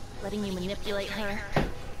 Letting you manipulate her,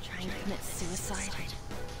 trying to commit suicide.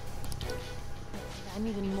 I'm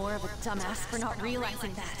even more of a dumbass for not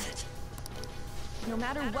realizing that. No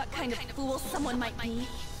matter what kind of fool someone might be,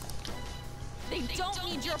 they don't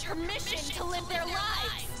need your permission to live their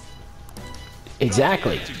lives!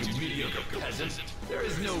 Exactly. To you mediocre peasant, there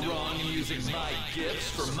is no wrong in using my gifts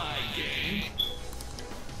for my gain.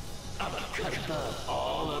 I'm a cut above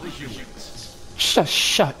all other humans.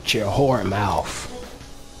 Shut your whore mouth.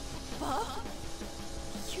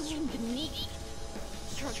 You mean beneath?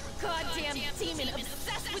 You're a goddamn demon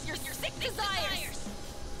obsessed with your sick desires!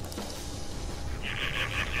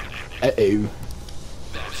 Uh-oh.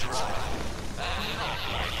 That's right.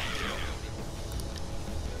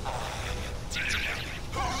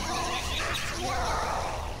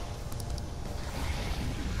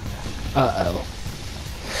 Uh-oh.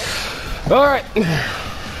 Alright.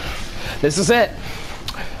 This is it.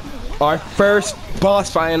 Our first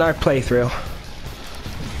boss fight in our playthrough.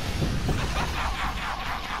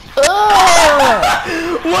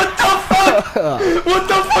 What the fuck? What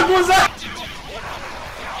the fuck was that?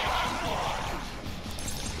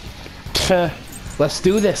 Let's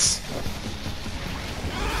do this.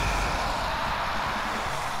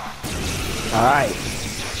 Alright.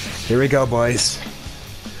 Here we go, boys.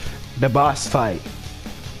 The boss fight.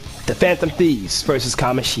 The Phantom Thieves versus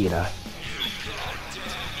Kamoshida.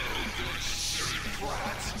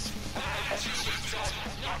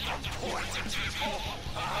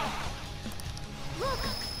 Look!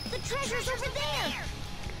 The treasure's over there!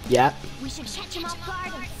 Yep. We should catch him off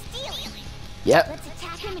guard and steal it! Yep. Let's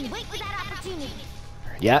attack him and wait for that opportunity!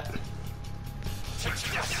 Yep.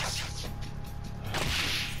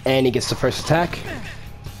 And he gets the first attack.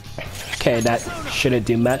 Okay, that shouldn't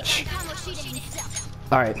do much.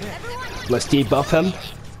 Alright, let's debuff him.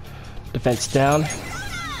 Defense down.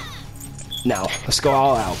 Now, let's go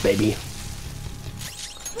all out, baby.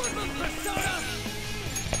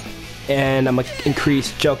 and I'm gonna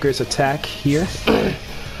increase Joker's attack here.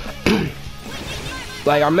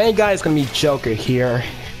 Like, our main guy is gonna be Joker here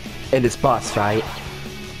in this boss fight.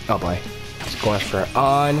 Oh boy. He's going for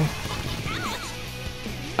on.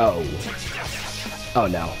 Oh. Oh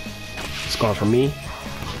no. It's going for me.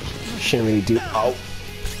 Shouldn't really do. Oh.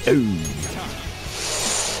 Ooh.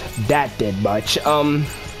 That did much.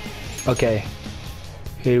 Okay.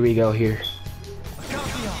 Here we go here.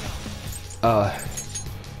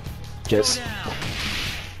 Just.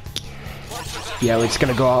 Yeah, we're just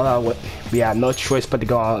gonna go all out with. We have no choice but to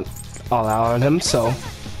go all out on him, so.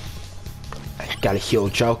 Gotta heal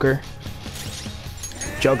Joker.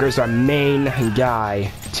 Joker's our main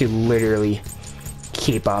guy to literally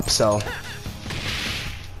keep up, so.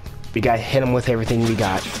 We gotta hit him with everything we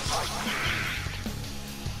got.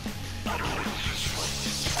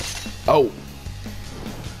 Oh.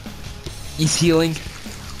 He's healing.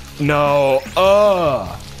 No.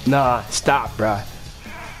 Nah, stop, bruh.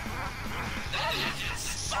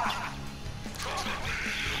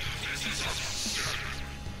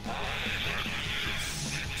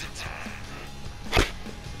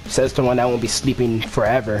 Says the one that won't be sleeping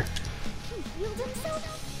forever. Healed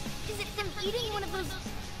himself? Is it from eating one of those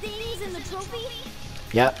things in the trophy?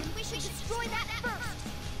 Yep. We should destroy that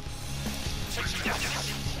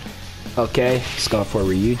first. Okay, let's go for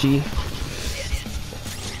Ryuji.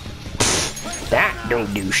 That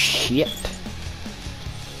don't do shit.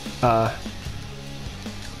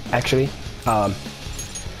 Actually,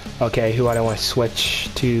 okay, who I don't want to switch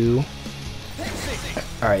to?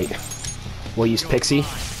 All right, we'll use Pixie.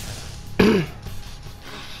 When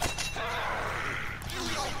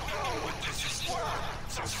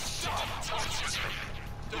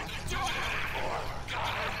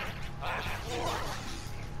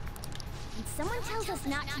someone tells us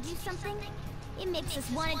not to do something, it makes us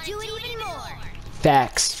want to do it even more.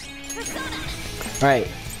 Facts. Alright.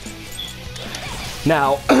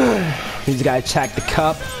 Now, we just gotta attack the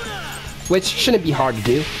cup, which shouldn't be hard to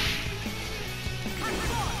do.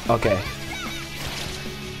 Okay.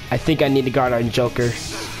 I think I need to guard on Joker.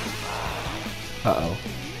 Uh-oh.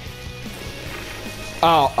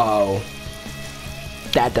 Uh-oh.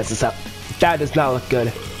 That does not look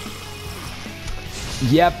good.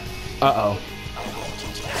 Yep. Uh-oh.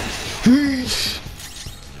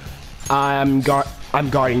 I'm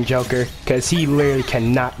guarding Joker because he literally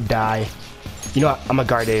cannot die. You know what? I'm gonna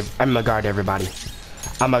guard everybody.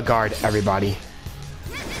 I'm gonna guard everybody.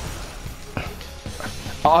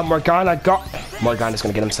 Oh, Morgana's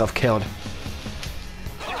gonna get himself killed.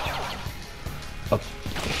 Oh.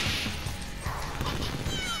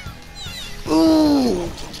 Ooh.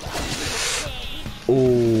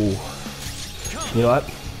 Ooh. You know what?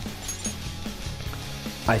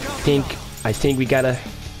 I think we gotta.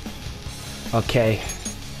 Okay.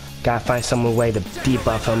 Gotta find some way to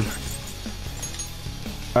debuff him.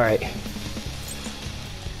 Alright.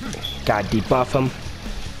 Gotta debuff him.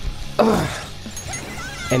 Ugh.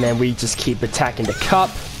 And then we just keep attacking the cup.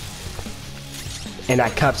 And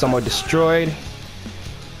that cup's almost destroyed.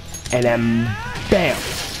 And then bam!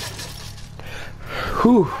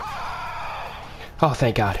 Whew. Oh,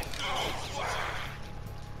 thank God.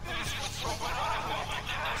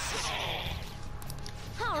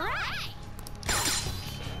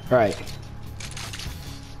 Alright.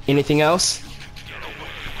 Anything else?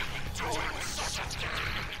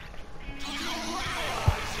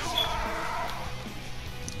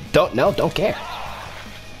 Don't care.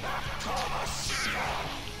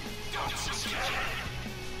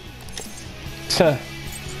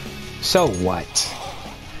 So what?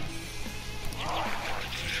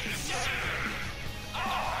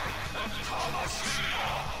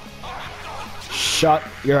 Shut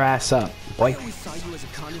your ass up, boy. I always saw you as a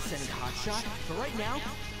condescending hotshot, but right now,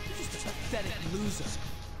 you're just a pathetic loser.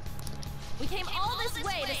 We came all this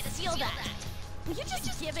way to steal that. Will you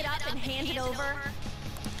just give it up and hand it over?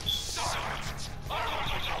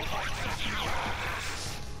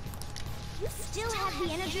 You still have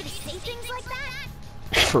the energy to say things like that?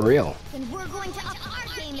 For real. Then we're going to up our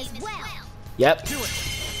game as well. Yep.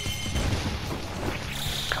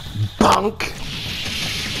 Bonk.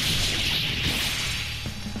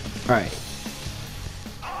 Alright.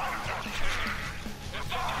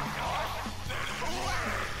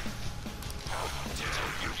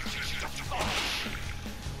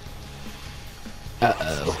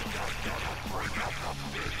 Uh-oh.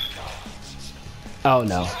 Oh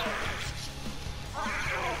no.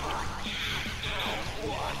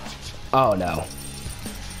 Oh no.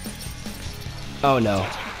 Oh no.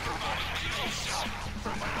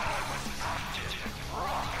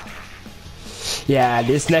 Yeah,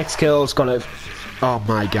 this next kill is gonna... Oh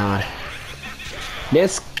my God.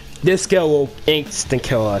 This skill will instant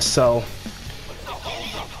kill us, so.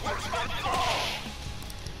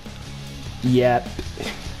 Yep.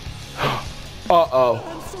 Uh-oh.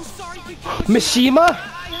 I'm so sorry, Mishima? I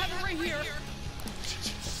have it right here.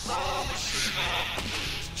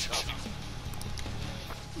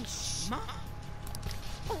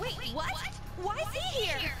 Oh, wait, what? Why is he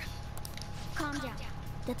here? Calm down.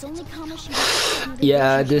 That's only Kamoshida.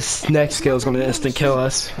 Yeah, this next skill is gonna instant kill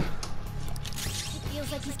us. It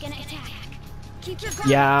feels like he's gonna attack. Keep your guard.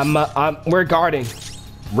 Yeah, we're guarding.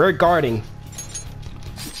 We're guarding.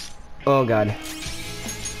 Oh god.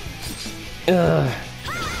 Ugh.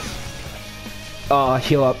 Oh,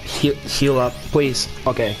 heal up, heal up, please.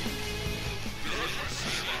 Okay.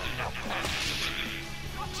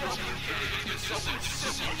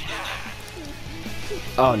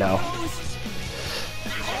 Oh no.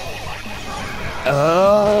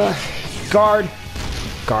 Guard.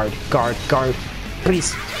 Guard, guard, guard.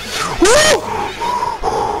 Please. Woo!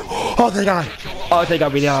 Oh thank god. Oh thank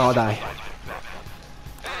god we didn't all die.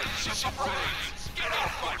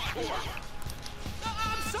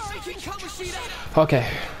 I'm sorry, King Kamoshida. Okay.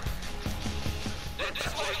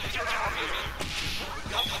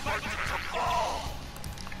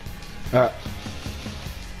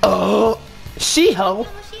 Oh, Shiho.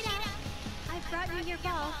 Kamoshida, I brought you your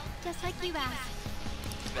ball, just like you asked.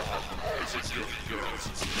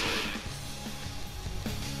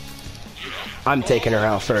 I'm taking her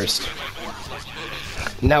out first.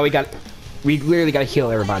 Now we literally gotta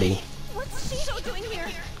heal everybody. What's Shiho doing here?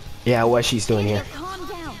 Yeah, what she's doing here. Calm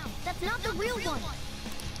down. That's not the real one.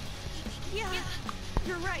 Yeah,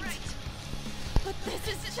 you're right. But this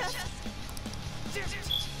is just...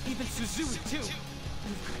 Even Suzuki, too.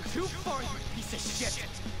 You've gone too far, you piece of shit.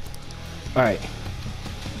 Alright.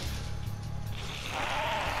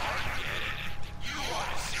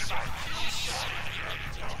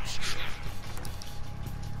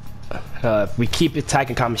 If we keep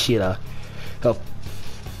attacking Kamoshida,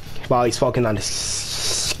 while he's focusing on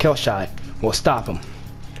this kill shot, we'll stop him.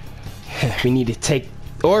 We need to take,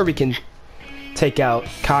 or we can take out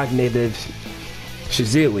cognitive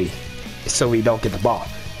Shizui so we don't get the ball.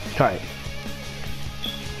 Alright.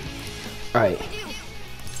 Alright.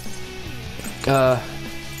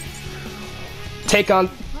 Take on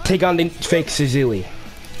the fake Shizui.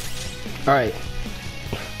 Alright.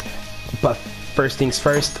 But first things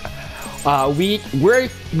first,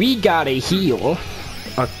 we gotta heal.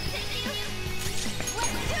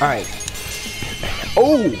 Alright.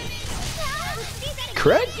 Oh!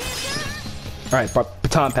 Correct? Alright,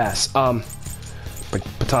 baton pass.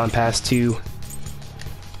 Baton pass to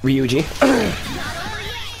Ryuji.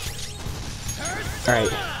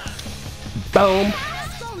 Alright. Boom.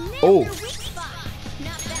 Oh.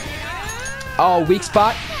 Oh, weak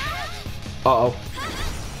spot. Uh-oh.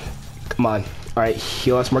 Come on. Alright,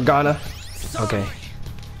 heal us, Morgana. Okay.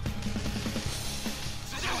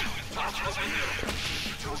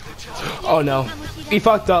 Oh no. We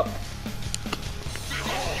fucked up.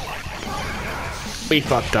 We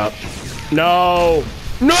fucked up. No!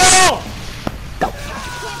 No!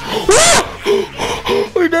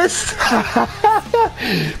 We missed!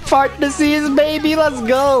 Part the seas, baby, let's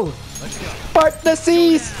go! Part the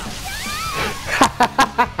seas!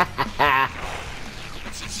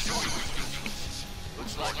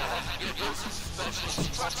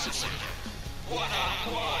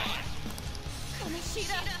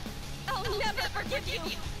 Kamoshida, I'll never forgive you.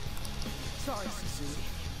 Sorry, Suzuki.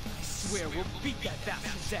 I swear we'll beat that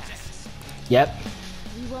bastard's ass. Yep.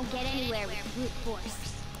 We won't get anywhere with brute force.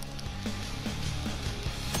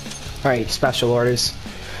 Alright, special orders.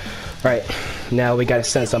 Alright, now we gotta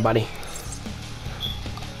send somebody.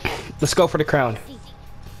 Let's go for the crown.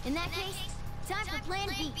 In that case, time for plan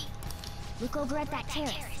B. Look over at that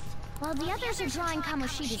terrace. While the others are drawing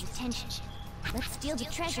Kamoshida's attention, let's steal the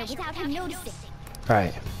treasure without him noticing.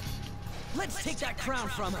 Alright. Let's take that crown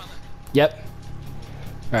from him. Yep.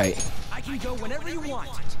 Alright. I can go whenever you want.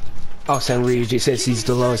 I'll send Ryuji since he's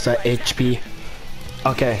the lowest at HP.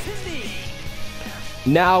 Okay.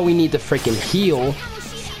 Now we need to freaking heal.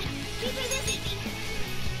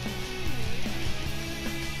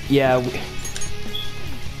 Yeah.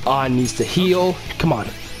 On needs to heal. Come on.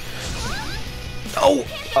 Oh.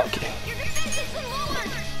 Okay.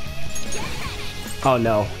 Oh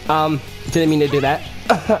no. Didn't mean to do that.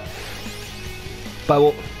 But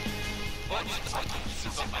we'll...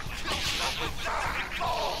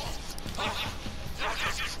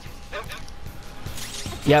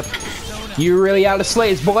 Yep. You really out of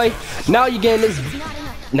slaves, boy. Now you're getting this.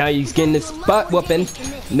 Now he's getting this butt whooping.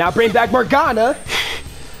 Now bring back Morgana.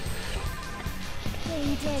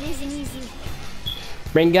 Playing dead isn't easy.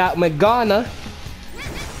 Bring out Morgana.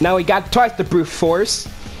 Now we got twice the brute force.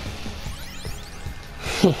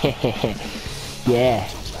 Yeah.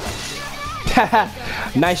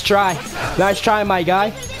 Nice try. Nice try, my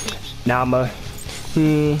guy. Now I'm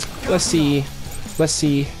let's see. Let's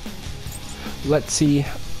see.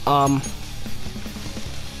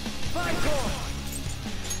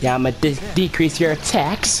 Yeah, I'm gonna decrease your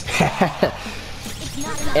attacks.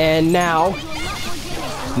 And now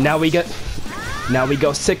we go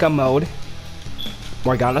sicko mode.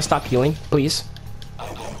 Morgana, stop healing, please.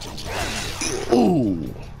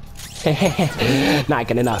 Ooh. Not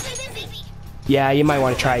good enough. Yeah, you might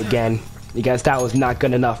want to try again, because that was not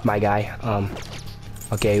good enough, my guy.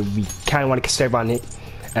 Okay, we kind of want to conserve on it,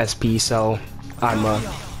 SP, so I'm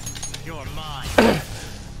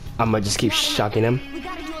gonna just keep shocking him.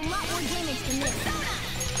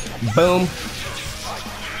 Boom.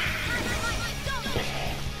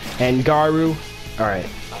 And Garu. Alright.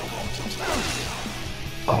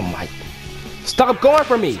 Oh my. Stop going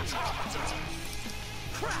for me!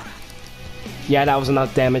 Yeah, that was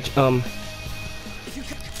enough damage.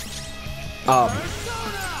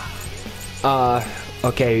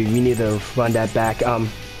 Okay, we need to run that back.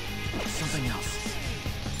 Something else.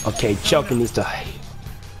 Okay, Choker needs to.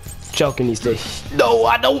 No,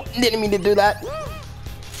 I didn't mean to do that.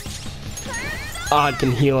 Oh, I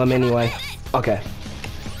can heal him anyway. Okay.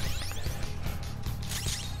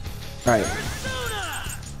 Alright.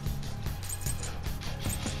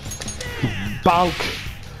 Bonk.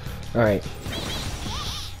 Alright.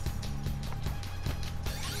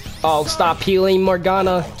 Oh, stop healing,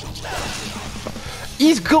 Morgana.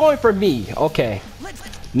 He's going for me. Okay.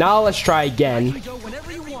 Now let's try again.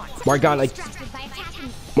 Morgana,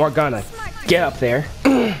 get up there.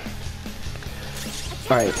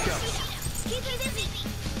 Alright.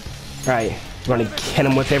 Alright. We're gonna hit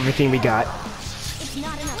him with everything we got.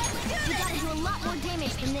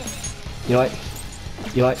 You know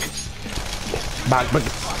what?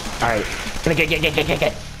 Alright.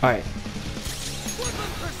 Get. Alright.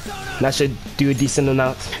 That should do a decent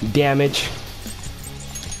amount of damage.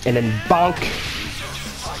 And then bonk.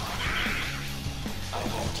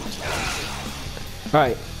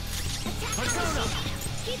 Alright.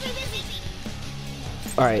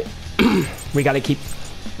 Alright. we gotta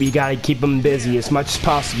keep him busy as much as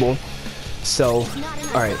possible. So,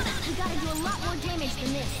 alright.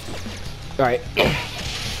 Alright.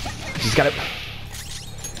 Just gotta.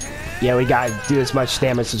 Yeah, we gotta do as much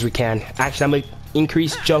damage as we can. Actually, I'm gonna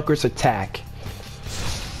increase Joker's attack.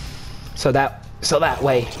 So that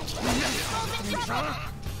way.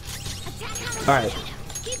 Alright.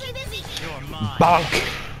 Bonk.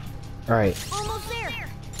 Alright.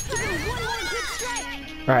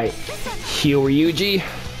 Alright. Heal Ryuji.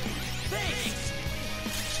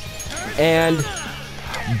 And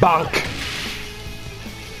bonk.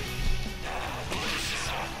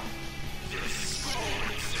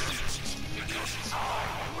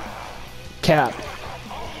 Cap.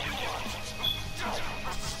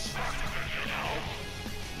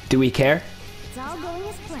 Do we care? It's all going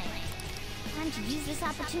as planned. Time to use this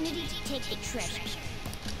opportunity to take the treasure.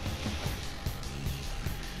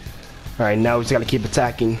 Alright, now we just gotta keep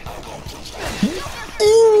attacking.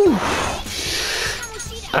 Ooh.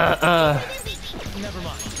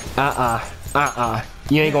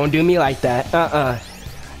 You ain't gonna do me like that.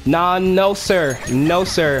 Nah, no sir. No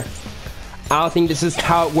sir. I don't think this is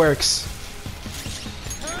how it works.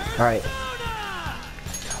 Alright.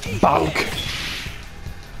 Bonk.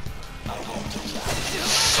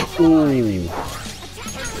 Ooh.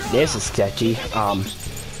 This is sketchy.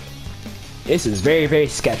 This is very, very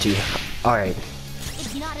sketchy. Alright.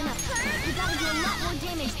 It's not enough. You gotta do a lot more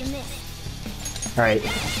damage than this. Alright.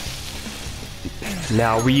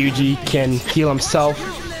 Now Ryuji can heal himself.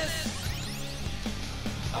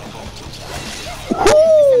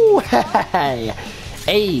 Woo! Hey!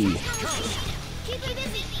 Hey!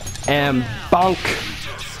 And bonk.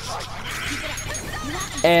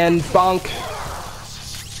 And bonk.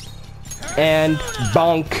 And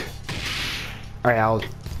bonk. Alright, I'll.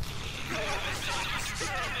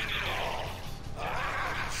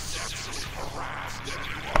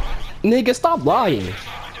 Nigga, stop lying.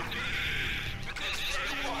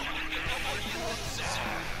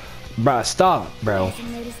 Bruh, stop, bro. I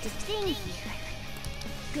noticed a thing here.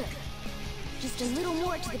 Good. Just a little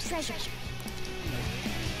more to the treasure.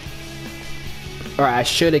 Alright, I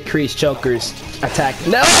should increase Joker's attack.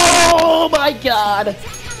 No! Oh my god!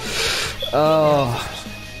 Oh.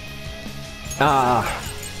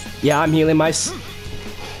 Yeah, I'm healing my.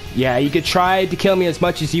 Yeah, you could try to kill me as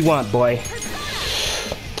much as you want, boy.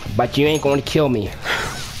 But you ain't going to kill me.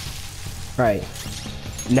 Right.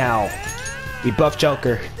 Now, we buff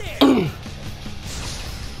Joker.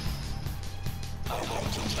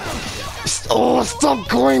 Oh, stop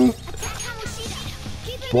going!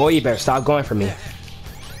 Boy, you better stop going for me.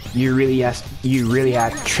 You really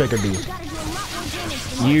had triggered me.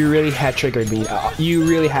 You really had triggered me. You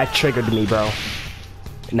really had triggered me, bro.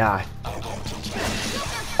 Nah.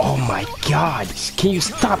 Oh my god. Can you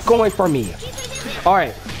stop going for me?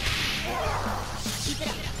 Alright.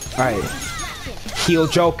 Alright. Heal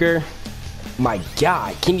Joker. My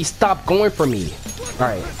god. Can you stop going for me?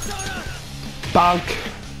 Alright. Bonk.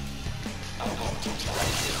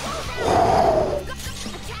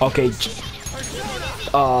 Okay.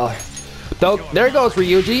 There goes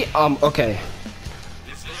Ryuji. Okay.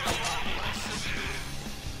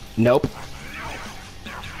 Nope.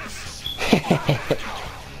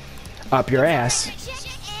 Up your ass.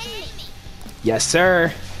 Yes,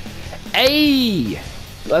 sir. Hey!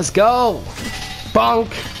 Let's go.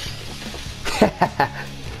 Bonk.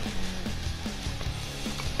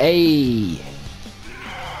 Hey.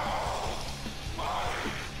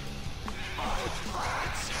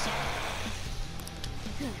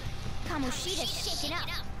 Kamoshida's shaking up.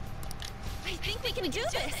 I think we can do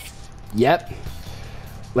this. Yep.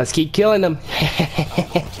 Let's keep killing them.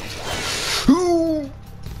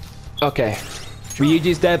 Okay.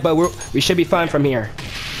 Ryuji's dead, but we should be fine from here.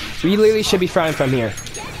 We literally should be fine from here.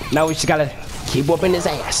 Now we just gotta keep whooping his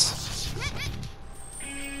ass.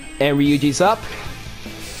 And Ryuji's up.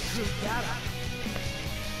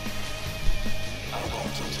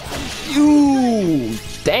 Ooh,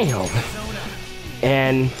 damn.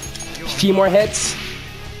 And a few more hits.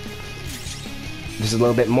 Just a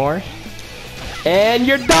little bit more. And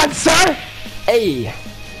you're done, sir! Hey.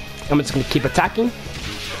 I'm just gonna keep attacking.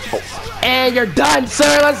 Oh. And you're done,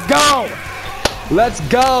 sir! Let's go! Let's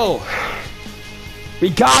go! We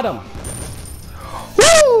got him!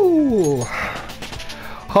 Woo!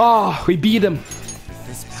 Oh, we beat him.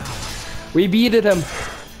 We beat him.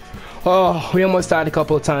 Oh, we almost died a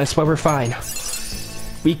couple of times, but we're fine.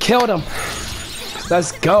 We killed him.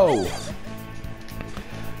 Let's go.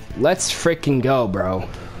 Let's freaking go, bro.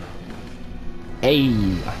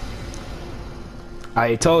 Hey.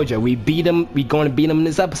 I told you, we beat him. We going to beat him in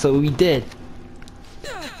this episode. We did.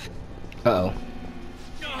 Uh-oh.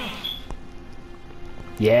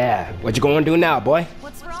 Yeah. What you going to do now, boy?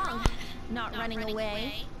 What's wrong? Not running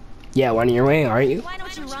away? Yeah, running your way, aren't you? Why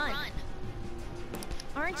don't you run?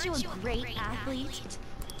 Aren't you a great athlete?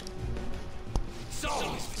 It's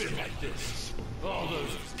always been like this. All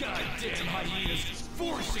those goddamn hyenas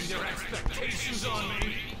forcing their expectations on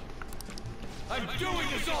me. I'm doing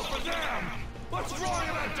this all for them. What's wrong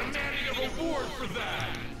about demanding a reward for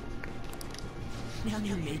that? Now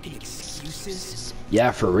you're making excuses?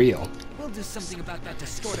 Yeah, for real. We'll do something about that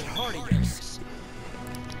distorted heart of yours.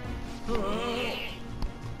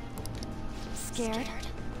 Scared?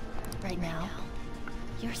 Right now,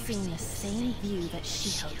 you're seeing the same view that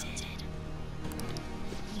Shiho did.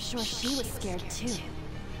 I'm sure she was scared too.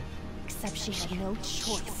 Except she had no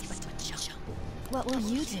choice but to jump. What will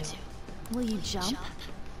you do? Will you jump?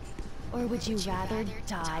 Or would you rather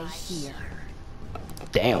die here?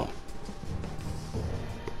 Damn.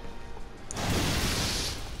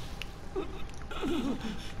 Do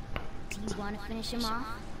you want to finish him off?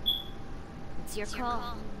 It's your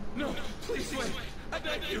call. No, please wait. I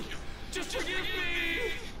beg you. Just forgive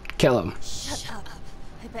me. Kill him. Shut up.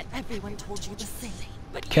 I bet everyone told you the same.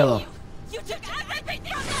 But Kill him. You took everything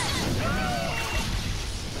from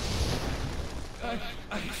them!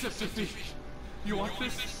 I accept defeat. You want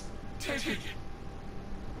this? Take it.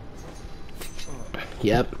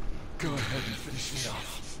 Yep. Go ahead and finish me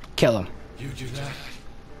off. Kill him. You do that,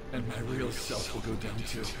 and my real self will go down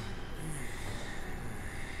too.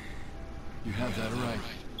 You have that right,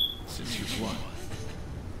 since you've won.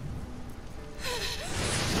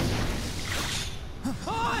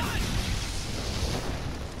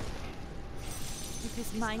 If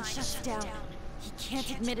his mind shuts down, he can't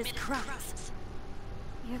admit his crimes.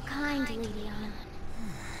 You're kind, Leon.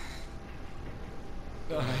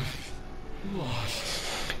 I've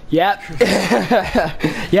lost. Yep.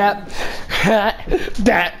 Yep.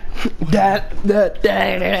 That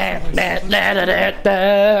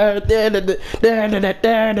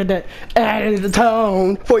is the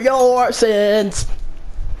tone for your sins.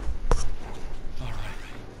 Alright.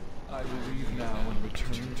 I will leave now and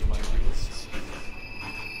return to my real self.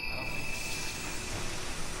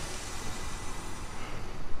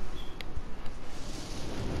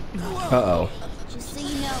 Uh-oh. Just so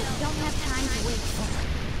you know, we don't have time to wait.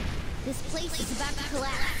 This place is about to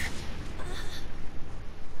collapse.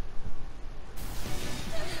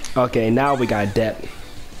 Okay, now we got depth.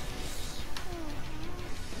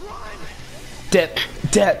 Dip,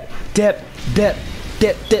 dip, dip, dip,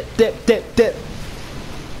 dip, dip, dip, dip, dip.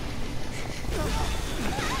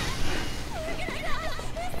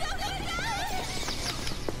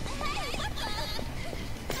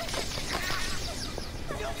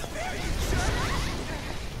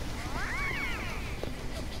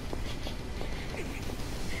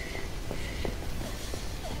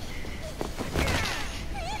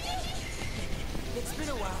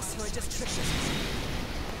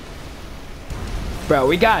 Bro,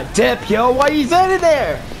 we got dip, yo. Why you standing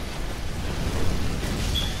there?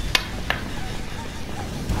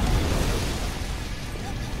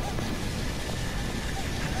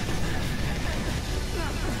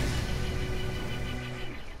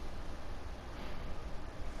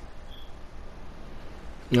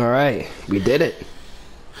 All right, we did it.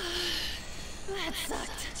 That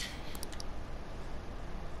sucked.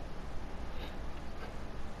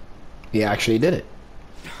 We actually did it.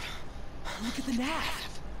 Look at the nav.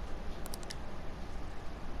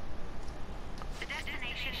 The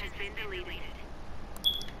destination has been deleted.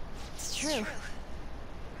 It's true.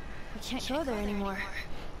 We can't go there anymore.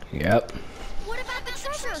 Yep. What about the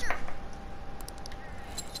treasure?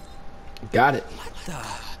 Got it. What the?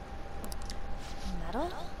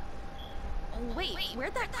 Metal? Oh, wait,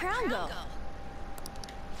 where'd that crown go?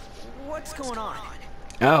 What's going on?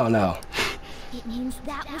 I don't know. It means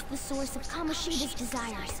that was the source of Kamoshida's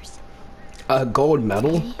desires. A gold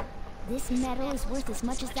medal? This medal is worth as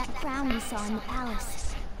much as that crown we saw in the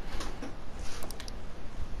palace.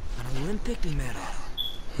 An Olympic medal.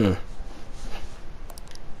 Hmm.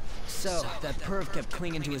 So, that perv kept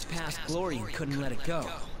clinging to his past glory and couldn't let it go.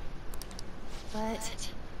 But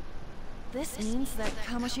this means that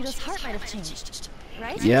Kamoshida's heart might have changed,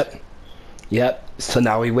 right? Yep. Yep. So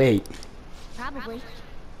now we wait. Probably.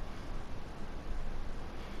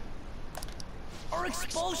 Our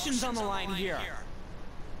expulsion's on the line here.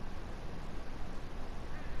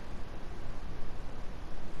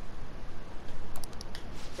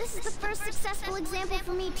 This is the first successful example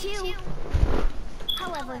for me too.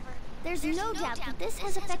 However, there's no doubt that this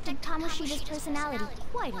has affected Kamoshida's personality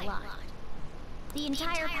quite a lot. The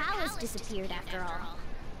entire palace disappeared after all.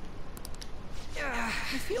 I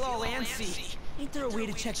feel all antsy. Ain't there a way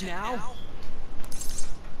to check now?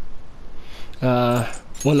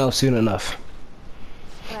 We'll know soon enough.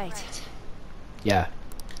 Right. Yeah.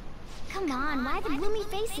 Come on, why the gloomy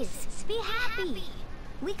faces? Be happy.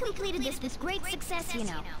 We completed this with great success, you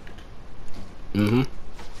know. Mm-hmm.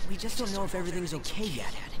 We just don't know if everything's okay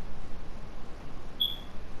yet.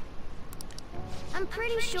 I'm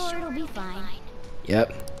pretty sure it'll be fine.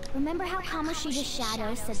 Yep. Remember how Kamoshida's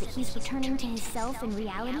shadow said that he's returning to himself in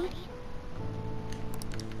reality?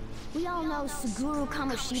 We all know Suguru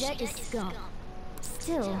Kamoshida is scum.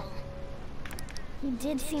 Still, he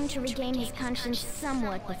did seem to regain his conscience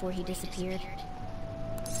somewhat before he disappeared.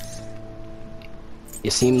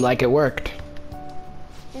 It seemed like it worked.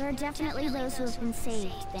 There are definitely those who have been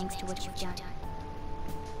saved thanks to what you've done.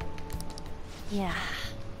 Yeah.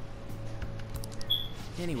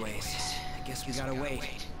 Anyways, I guess we gotta wait.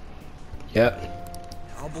 Yep.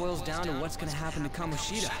 It all boils down to what's gonna happen to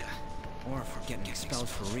Kamoshida. Or if we're getting expelled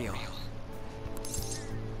for real.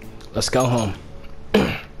 Let's go home.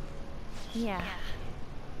 Yeah.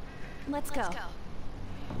 Let's go.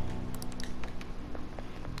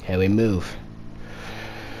 Okay, we move.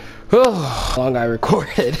 Oh, how long I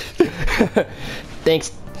recorded.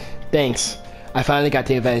 Thanks. I finally got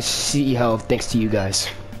the event CEO thanks to you guys.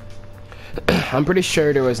 I'm pretty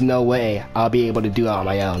sure there was no way I'll be able to do it on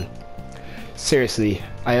my own. Seriously,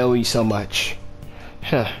 I owe you so much.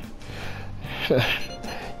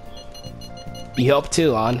 You helped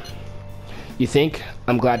too, An. You think?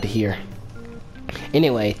 I'm glad to hear.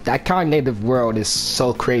 Anyway, that cognitive world is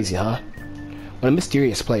so crazy, huh? What a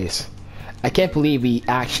mysterious place. I can't believe we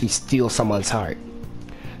actually steal someone's heart.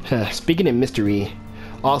 Speaking of mystery,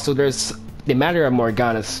 also there's the matter of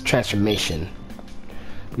Morgana's transformation.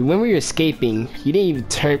 When we were escaping, you didn't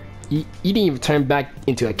even turn back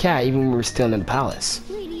into a cat even when we were still in the palace.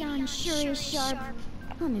 Lady An sure is sharp.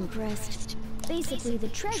 I'm impressed. Basically, the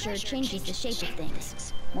treasure changes the shape of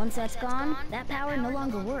things. Once that's gone, that power no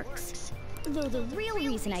longer works. Though the real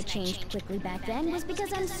reason I changed quickly back then was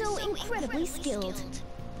because I'm so incredibly skilled.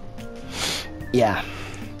 Yeah.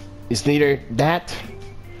 It's neither that,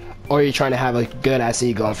 or you're trying to have a good-ass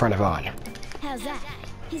ego in front of An. How's that?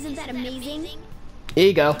 Isn't that amazing?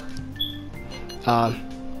 Ego.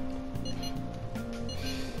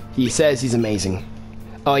 He says he's amazing.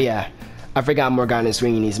 Oh yeah, I forgot Morgana's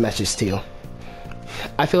ringing these messages too.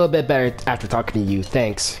 I feel a bit better after talking to you,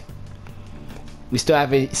 thanks. We still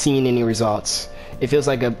haven't seen any results. It feels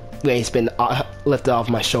like a weight's been lifted off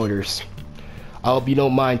my shoulders. I hope you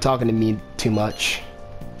don't mind talking to me too much.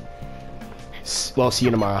 Well, see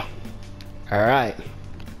you tomorrow. Alright.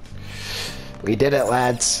 We did it,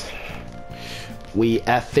 lads. We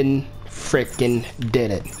effing freaking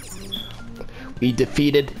did it. We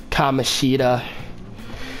defeated Kamoshida.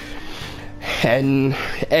 And,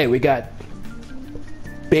 hey, we got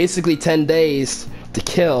basically 10 days to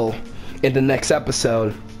kill in the next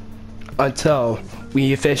episode until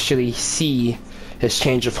we officially see his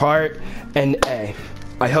change of heart. And hey,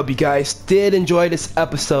 I hope you guys did enjoy this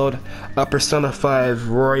episode of Persona 5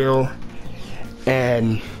 Royal,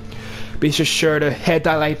 and be sure to hit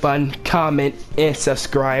that like button, comment, and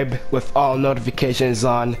subscribe with all notifications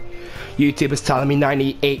on. YouTube is telling me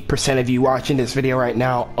 98% of you watching this video right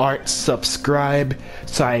now aren't subscribed,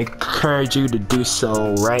 so I encourage you to do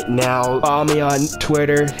so right now. Follow me on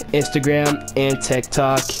Twitter, Instagram, and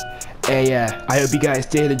TikTok. And yeah, I hope you guys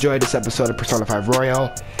did enjoy this episode of Persona 5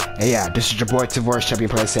 Royal. And yeah, this is your boy Follow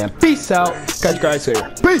ChampionPlayz saying peace out. Catch you guys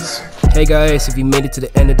later. Peace! Hey guys, if you made it to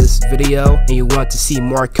the end of this video and you want to see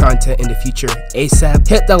more content in the future ASAP,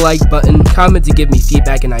 hit the like button, comment to give me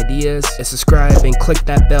feedback and ideas, and subscribe and click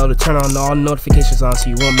that bell to turn on all notifications on so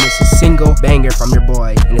you won't miss a single banger from your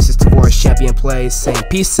boy. And this is Follow ChampionPlayz saying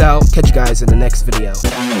peace out. Catch you guys in the next video.